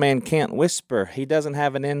Mountain Man can't whisper. He doesn't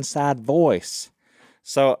have an inside voice.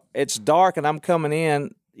 So it's dark and I'm coming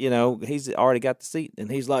in, he's already got the seat and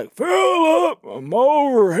he's like, "Philip, I'm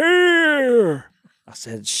over here." I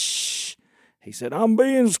said, "Shh." He said, "I'm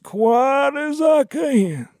being as quiet as I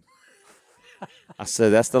can." I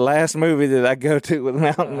said, "That's the last movie that I go to with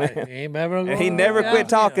Mountain Man." And he never quit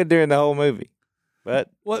talking during the whole movie.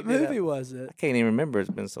 But What movie was it? I can't even remember. It's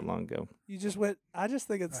been so long ago. You just went. I just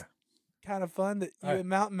think it's kind of fun that you and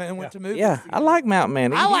Mountain Man went to movies. Yeah, I together. like Mountain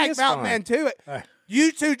Man. I He like is Mountain fun. Man too. Hey.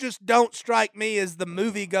 You two just don't strike me as the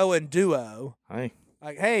movie going duo. Hey,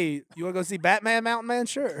 Like, hey, you want to go see Batman, Mountain Man?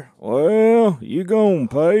 Sure. well, you gonna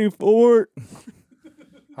pay for it?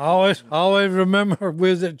 I always remember we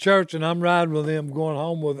was at church and I'm riding with him going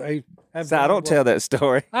home with a. So I don't tell that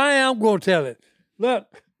story. I am going to tell it.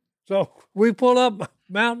 Look, so we pull up.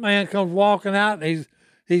 Mountain Man comes walking out. And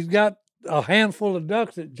he's got a handful of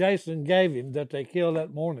ducks that Jason gave him that they killed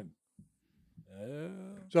that morning.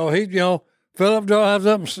 So he, Philip drives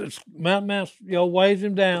up and Mountain Man, weighs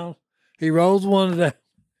him down. He rolls one of them,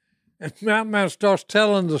 and Mountain Man starts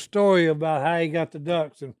telling the story about how he got the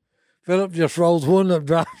ducks, and Philip just rolls one up,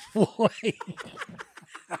 drives away.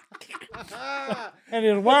 And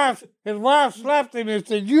his wife slapped him and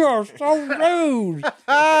said, "You are so rude."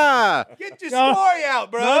 Ah, Get your No. story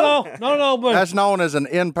out, bro. No, but that's known as an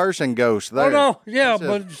in-person ghost. There. yeah, That's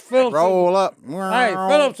but just Philip. roll up. Hey,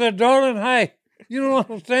 Philip said, "Darling, hey, you don't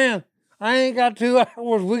understand. I ain't got 2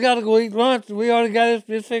 hours. We got to go eat lunch. We already got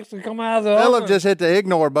this fix to come out of the Philip oven." just hit the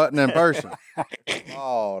ignore button in person.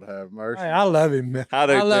 Lord have mercy. Hey, I love him, man. I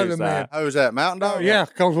do love too, him, man. Who's that? Mountain Dog? Yeah,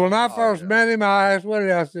 because when I first yeah. met him, I asked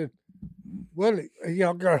Willie, I said, "Willie,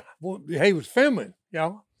 he was filming,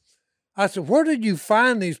 I said, "Where did you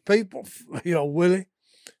find these people, Willie?"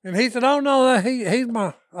 And he said, "Oh, no, he's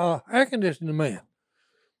my air conditioning man."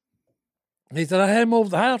 He said, I had him over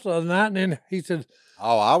the house the other night, and then he said,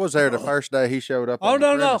 Oh, I was there the first day he showed up. oh, on the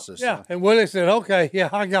no, no. premises, Yeah. so- And Willie said, okay, yeah,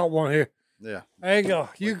 I got one here. Yeah. There you go.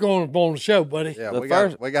 You going on the show, buddy. Yeah,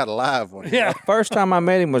 The we got a live one. Yeah. First time I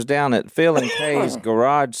met him was down at Phil and Kay's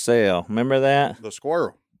garage sale. Remember that? The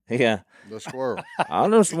squirrel. Yeah. The squirrel.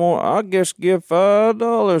 I guess give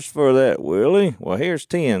 $5 for that, Willie. Well, here's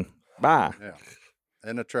 10. Bye. Yeah.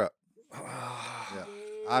 In the truck. Yeah.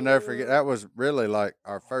 I'll never forget. That was really like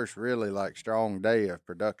our first really like strong day of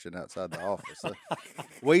production outside the office.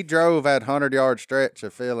 We drove that 100-yard stretch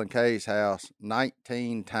of Phil and Kay's house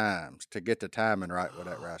 19 times to get the timing right with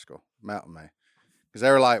that rascal, Mountain Man. Because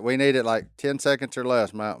they were like, we need it like 10 seconds or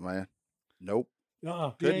less, Mountain Man. Nope.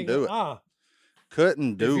 You Couldn't ain't do gonna-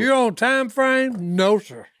 Couldn't do If it. you're on time frame, no,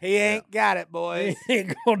 sir. He ain't got it, boys. He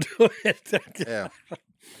ain't going to do it. Yeah.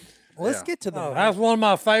 Let's Yeah. get to the. Oh, that's one of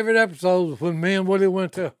my favorite episodes when me and Willie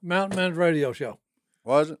went to Mountain Man's radio show.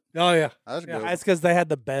 Was it? Oh, yeah. That's Yeah. good. That's because they had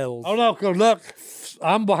the bells. Oh, no, because look,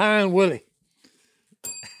 I'm behind Willie.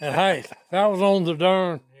 And hey, that was on the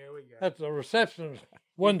darn, at the reception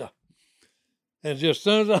window. And just as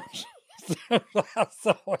soon as I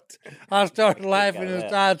saw it, I started laughing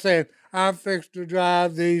inside saying, I'm fixed to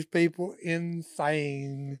drive these people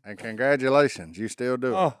insane. And congratulations, you still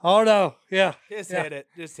do it. Oh no, yeah. Just yeah. hit it.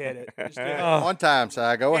 Just hit it. Just do it. One time, Si.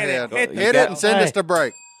 Go Hit it. ahead. Hit Hit, the it and send Hey. us to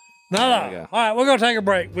break. No, There we no. go. All right, we're going to take a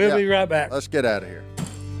break. We'll Yeah. be right back. Let's get out of here.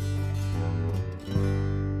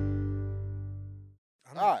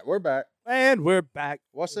 All right, we're back. And we're back.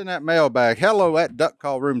 What's in that mailbag? Hello at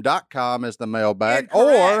duckcallroom.com is the mailbag.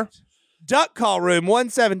 Incorrect. Duck Call Room,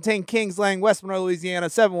 117 Kings Lane, West Monroe, Louisiana,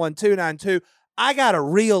 71292. I got a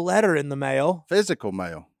real letter in the mail, Or physical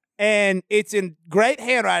mail. and it's in great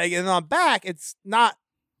handwriting. And on the back, it's not,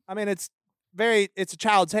 it's a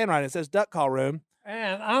child's handwriting. It says Duck Call Room.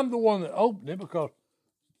 And I'm the one that opened it because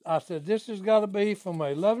I said, this has got to be from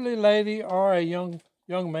a lovely lady or a young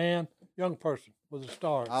man, young person with a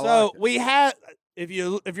star. I So like it. we have, if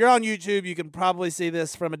you're on YouTube, you can probably see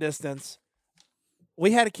this from a distance.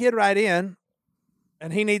 We had a kid write in,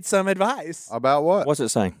 and he needs some advice. About what? What's it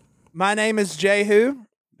saying? My name is Jehu.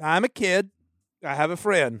 I'm a kid. I have a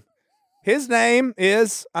friend. His name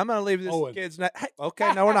is, I'm going to leave this Owen. kid's name. Hey,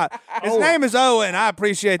 okay, no, we're not. His Owen. name is Owen. I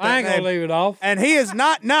appreciate that I ain't going name. to leave it off. And he is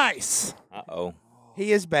not nice. Uh-oh.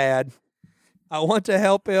 He is bad. I want to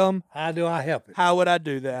help him. How do I help it? How would I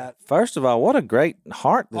do that? First of all, what a great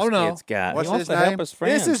heart this Oh, no. kid's got. What's he wants his to name? help his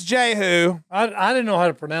friends. This is Jehu. I didn't know how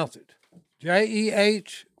to pronounce it.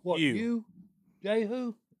 Jeh. What? You. You?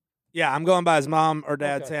 Jehu? Yeah, I'm going by his mom or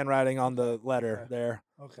dad's Okay. handwriting on the letter there.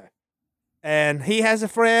 Okay. And he has a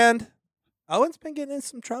friend. Owen's been getting in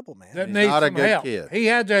some trouble, man. That He's needs not a some good help. kid. He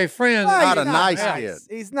had a friend. Well, Not he's a nice help. kid.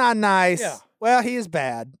 He's not nice. Yeah. Well, he is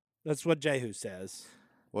bad. That's what Jehu says.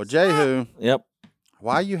 Well, Jehu, Yep.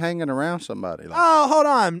 why are you hanging around somebody like Oh, hold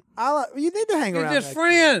on. You need to hang He's around. his that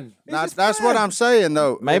friend. kid. that? He's his That's what friend. I'm saying,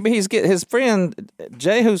 though. Maybe he's his friend,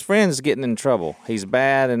 Jehu's friend is getting in trouble. He's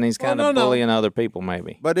bad and he's kind of no. bullying other people,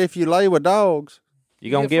 maybe. But if you lay with dogs,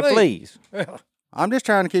 You're going to Get get fleas. fleas. I'm just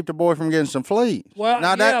trying to keep the boy from getting some fleas. Well,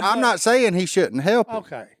 now, that yeah, I'm but- not saying he shouldn't help him.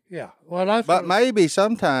 Okay. Yeah. Well, that's But what- maybe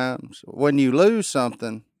sometimes when you lose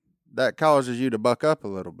something, that causes you to buck up a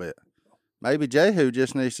little bit. Maybe Jehu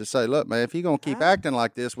just needs to say, look, man, if you're going to keep acting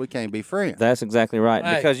like this, we can't be friends. That's exactly right.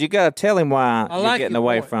 Hey. Because you got to tell him why I you're like getting your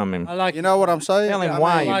away point. from him. I like You know what I'm saying? Tell him I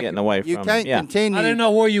why mean, you're like getting it. away you from can't him. Yeah. continue. I didn't know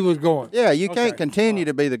where you was going. Yeah, you can't Okay. continue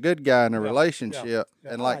to be the good guy in a relationship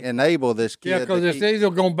and like enable this kid. Yeah, because to it's keep- either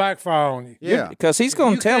going to backfire on you. yeah, Because he's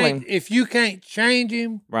going You to tell can't- him. If you can't change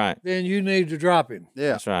him, Right. then you need to drop him.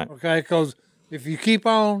 yeah. That's right. Okay? Because if you keep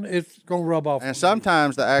on, it's going to rub off. on And you.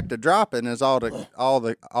 sometimes the act of dropping is all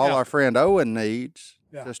Yeah. our friend Owen needs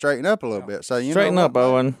Yeah. to straighten up a little bit. So you Straighten know up, what?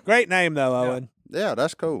 Owen. Great name, though, Owen. Yeah,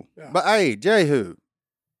 that's cool. Yeah. But hey, Jehu,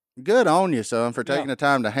 good on you, son, for taking Yeah. the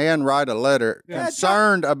time to handwrite a letter Yeah.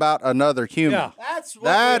 concerned about another human. Yeah. That's what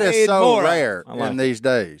That we is need so more of. rare I like in it. these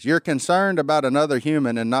days. You're concerned about another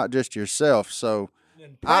human and not just yourself. So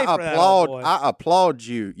And pray for that applaud. old boy. I applaud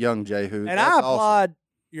you, young Jehu. And That's I awesome. applaud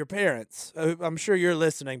your parents. I'm sure you're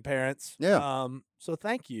listening, parents. Yeah. So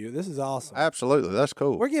thank you. This is awesome. Absolutely, that's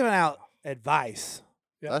cool. We're giving out advice,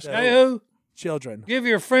 Yeah. That's Hey, who? children. Give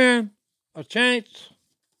your friend a chance,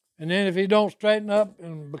 and then if he don't straighten up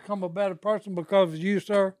and become a better person because of you,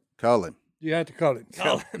 sir, Call him. you have to cut him.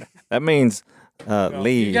 That means You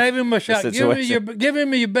leave. gave him a shot. Give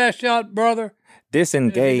him your best shot, brother. If you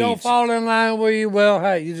Disengage. don't fall in line with you, well,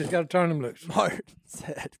 hey, you just got to turn him loose. Martin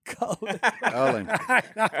said, Colin. Call him.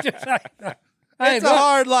 Hey, It's a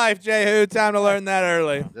hard life, Jehu. Time to learn that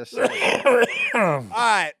early. Just say it. All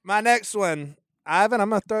right, my next one. Ivan, I'm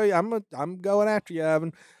gonna throw you. I'm going after you,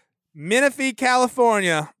 Ivan. Menifee,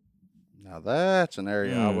 California. Now that's an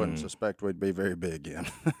area I wouldn't suspect we'd be very big in.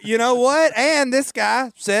 You know what? And this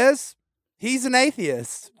guy says he's an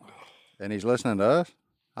atheist. And he's listening to us?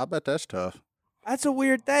 I bet that's tough. That's a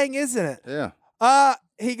weird thing, isn't it? Yeah.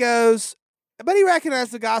 He goes, but he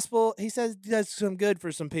recognized the gospel. He says it does some good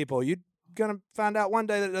for some people. You're gonna find out one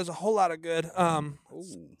day that it does a whole lot of good.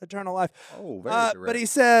 Eternal life. Oh, very direct. But he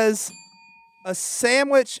says a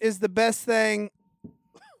sandwich is the best thing.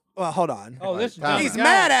 Well, hold on. Oh, this is Time Johnny He's Guy.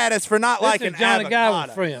 mad at us for not This liking is Johnny avocados.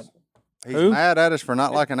 Guy's friend. He's Who? mad at us for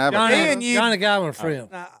not liking avocado. Me and you- Johnny Guy's friend.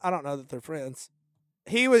 Nah, I don't know that they're friends.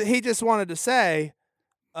 He just wanted to say,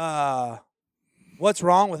 what's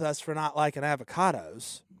wrong with us for not liking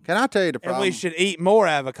avocados? Can I tell you the And problem? we should eat more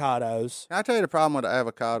avocados. Can I tell you the problem with the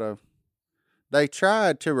avocado? They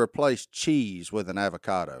tried to replace cheese with an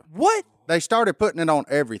avocado. What? They started putting it on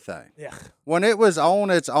everything. Yeah. When it was on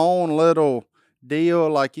its own little deal,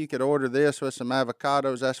 like you could order this with some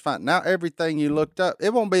avocados, that's fine. Now everything you looked up,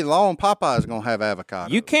 it won't be long. Popeye's gonna have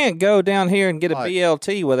avocado. You can't go down here and get a Like-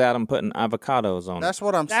 BLT without them putting avocados on That's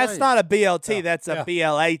what I'm saying. That's not a BLT. That's a Yeah.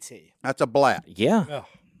 BLAT. That's a blat. it. Yeah. Yeah.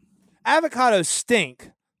 Avocados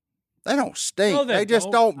stink. They don't stink. No, they just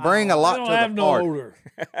don't bring a They lot don't to have the no party. odor.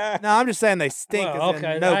 No, I'm just saying they stink. Well, as in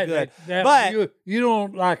okay, no that- good. that- But you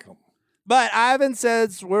don't like them. but Ivan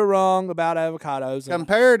says we're wrong about avocados. And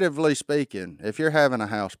Comparatively speaking, if you're having a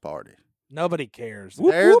house party, nobody cares.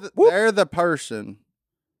 they're the person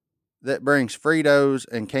that brings Fritos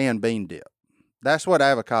and canned bean dip. That's what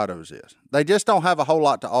avocados is. They just don't have a whole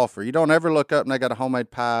lot to offer. You don't ever look up and they got a homemade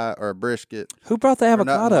pie or a brisket. Who brought the or nothing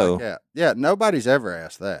avocado? like that. Yeah, nobody's ever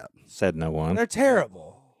asked that. Said no one. They're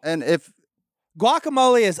terrible. And if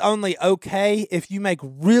Guacamole is only okay if you make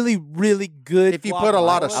really, really good. If you put a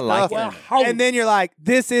lot of guacamole. I like stuff in it. it. And then you're like,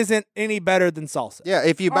 this isn't any better than salsa. Yeah,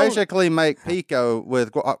 if you basically make pico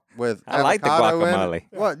with I like the avocado in guacamole. it,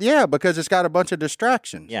 well, yeah, because it's got a bunch of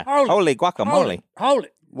distractions. Yeah. Hold it. Holy guacamole. Hold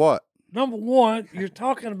it. What? Number one, you're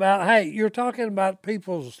talking about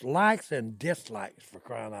people's likes and dislikes, for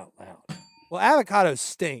crying out loud. Well, avocados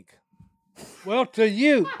stink. Well, to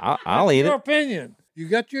you, I'll eat your it. opinion. You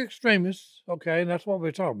got your extremists, okay, and that's what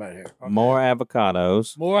we're talking about here. Okay. More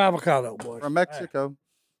avocados. More avocado, boys. From Mexico.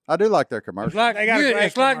 I do like their It's commercials. like, They got a great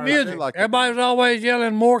it's like commercial. music. I do like that. Everybody's always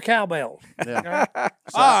yelling more cowbells. Yeah. All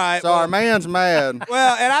right. So our man's mad.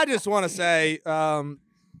 Well, and I just want to say,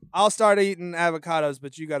 I'll start eating avocados,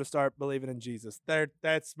 but you got to start believing in Jesus.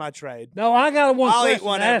 That's my trade. No, I got one I'll eat question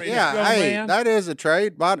one to ask every this day. young Yeah, hey, man. that is a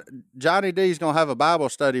trade. But Johnny D's gonna have a Bible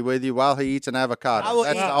study with you while he eats an avocado. I will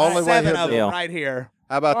That's eat the only way 7 he'll of do it. them Yeah. right here.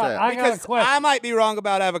 How about All right, that? I got a Because question. I might be wrong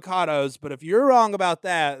about avocados, but if you're wrong about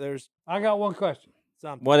that, there's I got one question.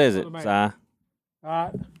 something. What is it, Man. Si? All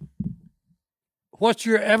right. What's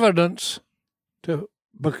your evidence to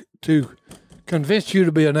convince you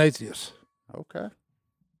to be an atheist? Okay.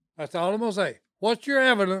 That's all I'm gonna say. What's your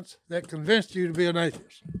evidence that convinced you to be an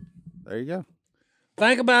atheist? There you go.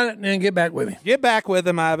 Think about it and then get back with me. Get back with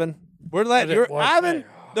him, Ivan. We're letting What it was, Ivan. hey.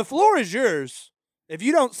 The floor is yours. If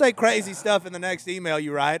you don't say crazy stuff in the next email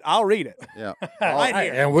you write, I'll read it. Yeah. Right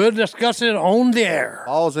here. And we'll discuss it on the air.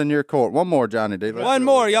 All's in your court. One more, Johnny D. Let's One do it.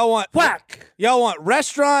 more. Y'all want Whack! Y'all want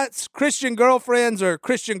restaurants, Christian girlfriends, or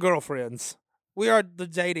Christian girlfriends? We are the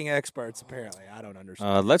dating experts, apparently. I don't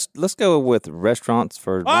understand. Let's go with restaurants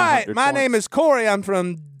for. All right, my name is Corey. I'm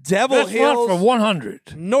from Devil That's one Hills, for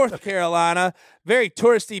 100. North Carolina. Very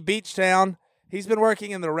touristy beach town. He's been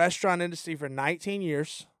working in the restaurant industry for 19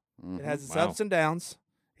 years. It has its Wow. ups and downs.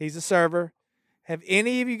 He's a server. Have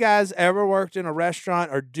any of you guys ever worked in a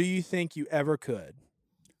restaurant, or do you think you ever could?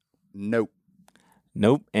 Nope.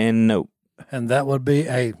 Nope and nope. And that would be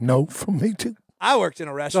a no from me too. I worked in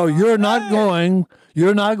a So restaurant. you're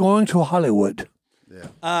not going to Hollywood.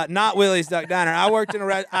 Not Willie's Duck Diner. I worked in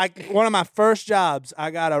one of my first jobs.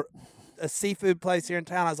 I got a seafood place here in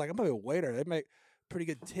town. I was like, I'm gonna be a waiter. They make pretty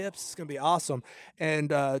good tips. It's gonna be awesome. And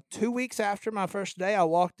 2 weeks after my first day, I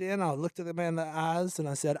walked in. I looked at the man in the eyes and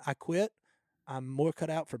I said, I quit. I'm more cut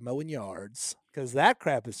out for mowing yards because that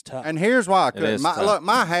crap is tough. And here's why I It couldn't. is My, tough. look,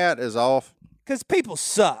 my hat is off Because people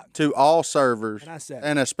suck. to all servers, And I said,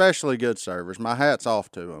 and especially good servers. My hat's off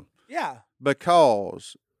to them yeah.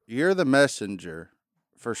 because you're the messenger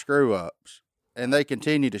for screw ups, and they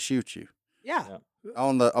continue to shoot you. Yeah.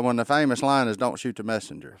 When the famous line is "Don't shoot the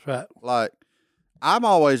messenger." Right. Like, I'm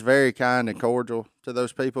always very kind and cordial to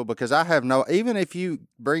those people because I have even if you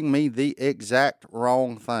bring me the exact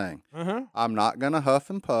wrong thing, Uh-huh. I'm not going to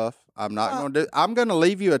huff and puff. I'm not going to do. I'm going to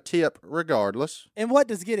leave you a tip regardless. And what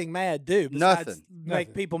does getting mad do? Besides Nothing.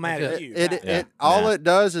 Make people mad at you. All it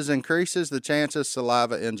does is increases the chances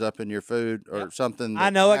saliva ends up in your food or something. That I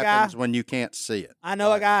know a guy happens when you can't see it. I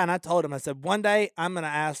know a guy, and I told him, I said, one day I'm going to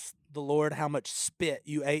ask the Lord how much spit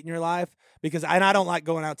you ate in your life because I don't like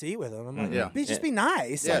going out to eat with him. I'm like, just be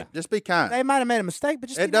nice. Yeah, Like, just be kind. they might have made a mistake, but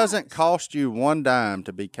just It be doesn't nice. cost you one dime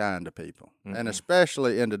to be kind to people, and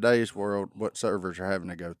especially in today's world, what servers are having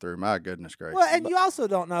to go through. My goodness gracious! Well, and you also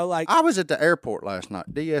don't know, like, I was at the airport last night,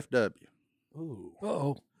 DFW. ooh,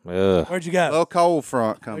 Uh-oh. Ugh. where'd you go? Little cold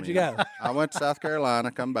front coming. Where'd you go? I went to South Carolina.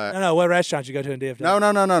 Come back. No, what restaurant you go to in DFW?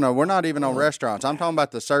 No. We're not even on restaurants. I'm talking about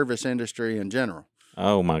the service industry in general.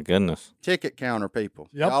 Oh my goodness. Ticket counter people.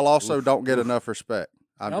 Yep. Y'all also don't get enough respect.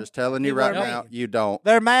 I'm just telling you People right are now, mean. you don't.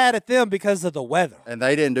 They're mad at them because of the weather. And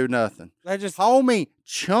they didn't do nothing. They're just, Homie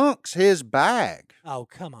chunks his bag oh,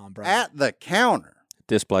 come on, bro. at the counter.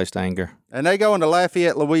 Displaced anger. And they go into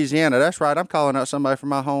Lafayette, Louisiana. That's right. I'm calling out somebody from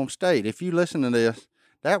my home state. If you listen to this,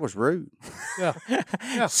 that was rude. Yeah.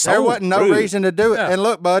 There wasn't no rude. reason to do it. Yeah. And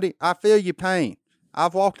look, buddy, I feel your pain.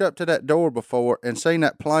 I've walked up to that door before and seen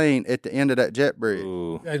that plane at the end of that jet bridge,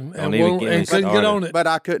 Ooh. And, Don't and, even won't- get me and couldn't get started. on it. but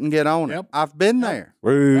I couldn't get on it. Yep. I've been there.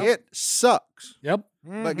 Rude. It sucks. Yep.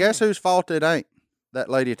 But guess whose fault it ain't? That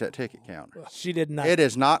lady at that ticket counter. She did not. It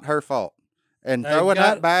is not her fault. And They throwing got-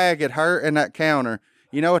 that bag at her and that counter,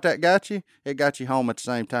 you know what that got you? It got you home at the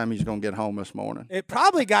same time he's going to get home this morning. It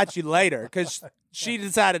probably got you later because she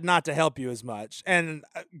decided not to help you as much, and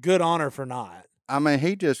good on her for not. I mean,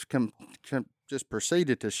 he just just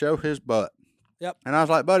proceeded to show his butt. Yep. And I was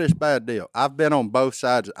like, buddy, it's a bad deal. I've been on both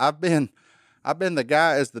sides. I've been the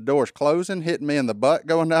guy as the door's closing, hitting me in the butt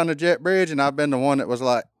going down the jet bridge, and I've been the one that was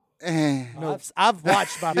like, I've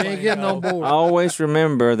watched my You ain't getting on board. Always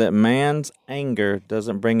remember that man's anger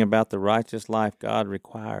doesn't bring about the righteous life God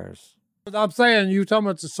requires. But I'm saying, you talking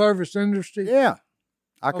about the service industry? yeah.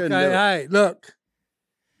 I couldn't Okay, do it. hey, look,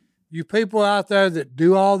 you people out there that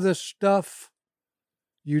do all this stuff,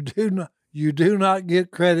 you do not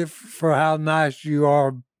get credit for how nice you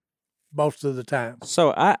are most of the time.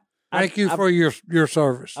 So Thank you for your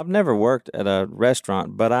service. I've never worked at a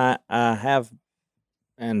restaurant, but I have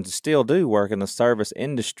and still do work in the service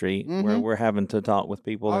industry where we're having to talk with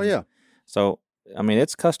people. Oh, and- yeah. So, I mean,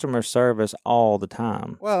 it's customer service all the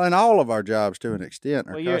time. Well, and all of our jobs to an extent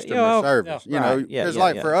are Well, you're- customer yeah, service. yeah, You know, right. Yeah, because yeah,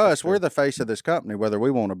 like yeah, for that's us, we're the face of this company, whether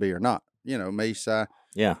we want to be or not. You know, me, Si.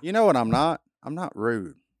 Yeah. You know what I'm not? I'm not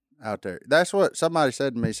rude out there. That's what somebody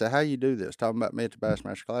said to me. Said, how you do this? Talking about me at the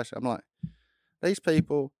Bassmaster Classic. I'm like, these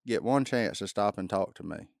people get one chance to stop and talk to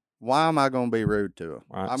me. Why am I going to be rude to them?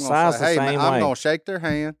 Right. I'm Si's going to the say, hey, man, same I'm way. going to shake their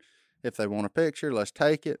hand. If they want a picture, let's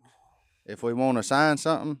take it. If we want to sign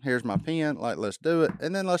something, here's my pen. Like, let's do it.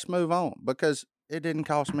 And then let's move on. Because it didn't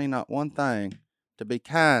cost me not one thing to be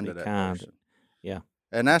kind to that person. Yeah.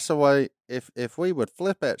 And that's the way, if we would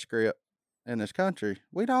flip that script in this country,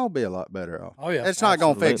 we'd all be a lot better off. Oh, yeah. It's not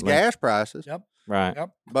going to fix Absolutely. gas prices, Yep. Right. Yep.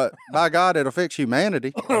 but by God, it'll fix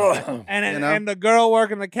humanity. And You know? and the girl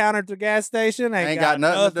working the counter at the gas station ain't Ain't got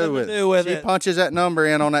nothing to do with it. She it. punches that number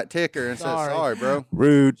in on that ticker and Sorry. says, sorry, bro.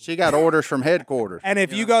 Rude. She got orders from headquarters. And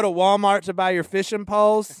if you go to Walmart to buy your fishing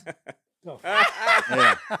poles,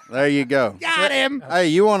 Yeah, there you go. got him. Hey,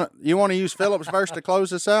 you want to use Philip's verse to close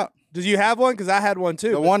this out? Did you have one? Because I had one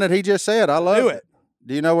too. The one that he just said. I love Do it. it.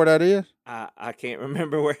 Do you know where that is? I can't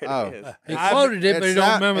remember where it is. Oh. He quoted it, but he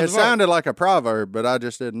don't remember it the verse. sounded like a proverb, but I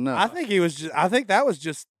just didn't know. I think he was. I think that was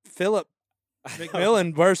just Philip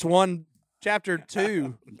McMillan, verse 1, chapter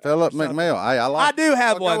 2. Philip McMill. Hey, I like. I do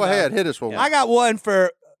have Well, one. Go ahead, though. hit us with one. I got one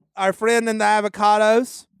for our friend in the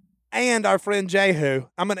avocados and our friend Jehu.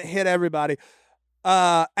 I'm gonna hit everybody,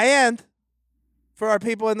 and for our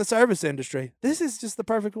people in the service industry. This is just the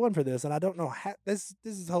perfect one for this, and I don't know how this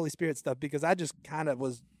is Holy Spirit stuff because I just kind of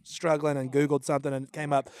was struggling and Googled something and it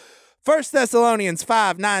came up. 1 Thessalonians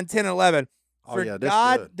 5, 9, 10, 11. Oh, For yeah, this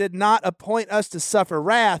God good. did not appoint us to suffer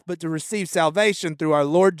wrath, but to receive salvation through our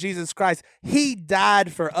Lord Jesus Christ. He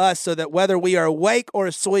died for us so that whether we are awake or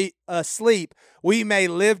asleep, we may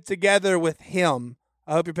live together with him.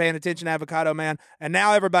 I hope you're paying attention, Avocado Man. And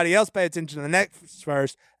now everybody else pay attention to the next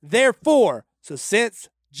verse. Therefore, so since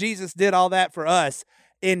Jesus did all that for us,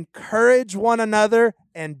 encourage one another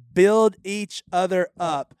and build each other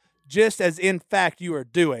up, just as in fact you are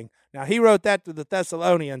doing. Now, he wrote that to the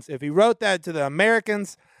Thessalonians. If he wrote that to the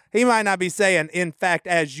Americans, he might not be saying, in fact,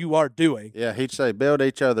 as you are doing, Yeah, he'd say, build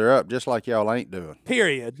each other up just like y'all ain't doing.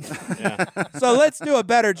 period. So let's do a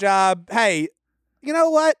better job. Hey, you know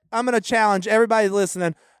what? I'm going to challenge everybody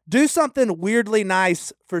listening. Do something weirdly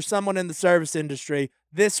nice for someone in the service industry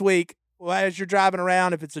this week as you're driving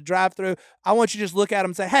around, if it's a drive-through, I want you to just look at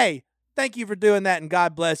them and say, hey, thank you for doing that, and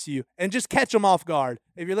God bless you. And just catch them off guard.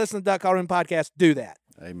 If you're listening to Duck Call Room Podcast, do that.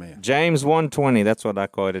 Amen. James 120. That's what I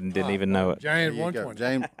quoted and didn't even know it. James There you go.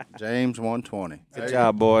 120. James 120. Good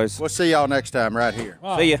job, boys. We'll see y'all next time right here.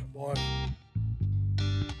 See ya. Boy.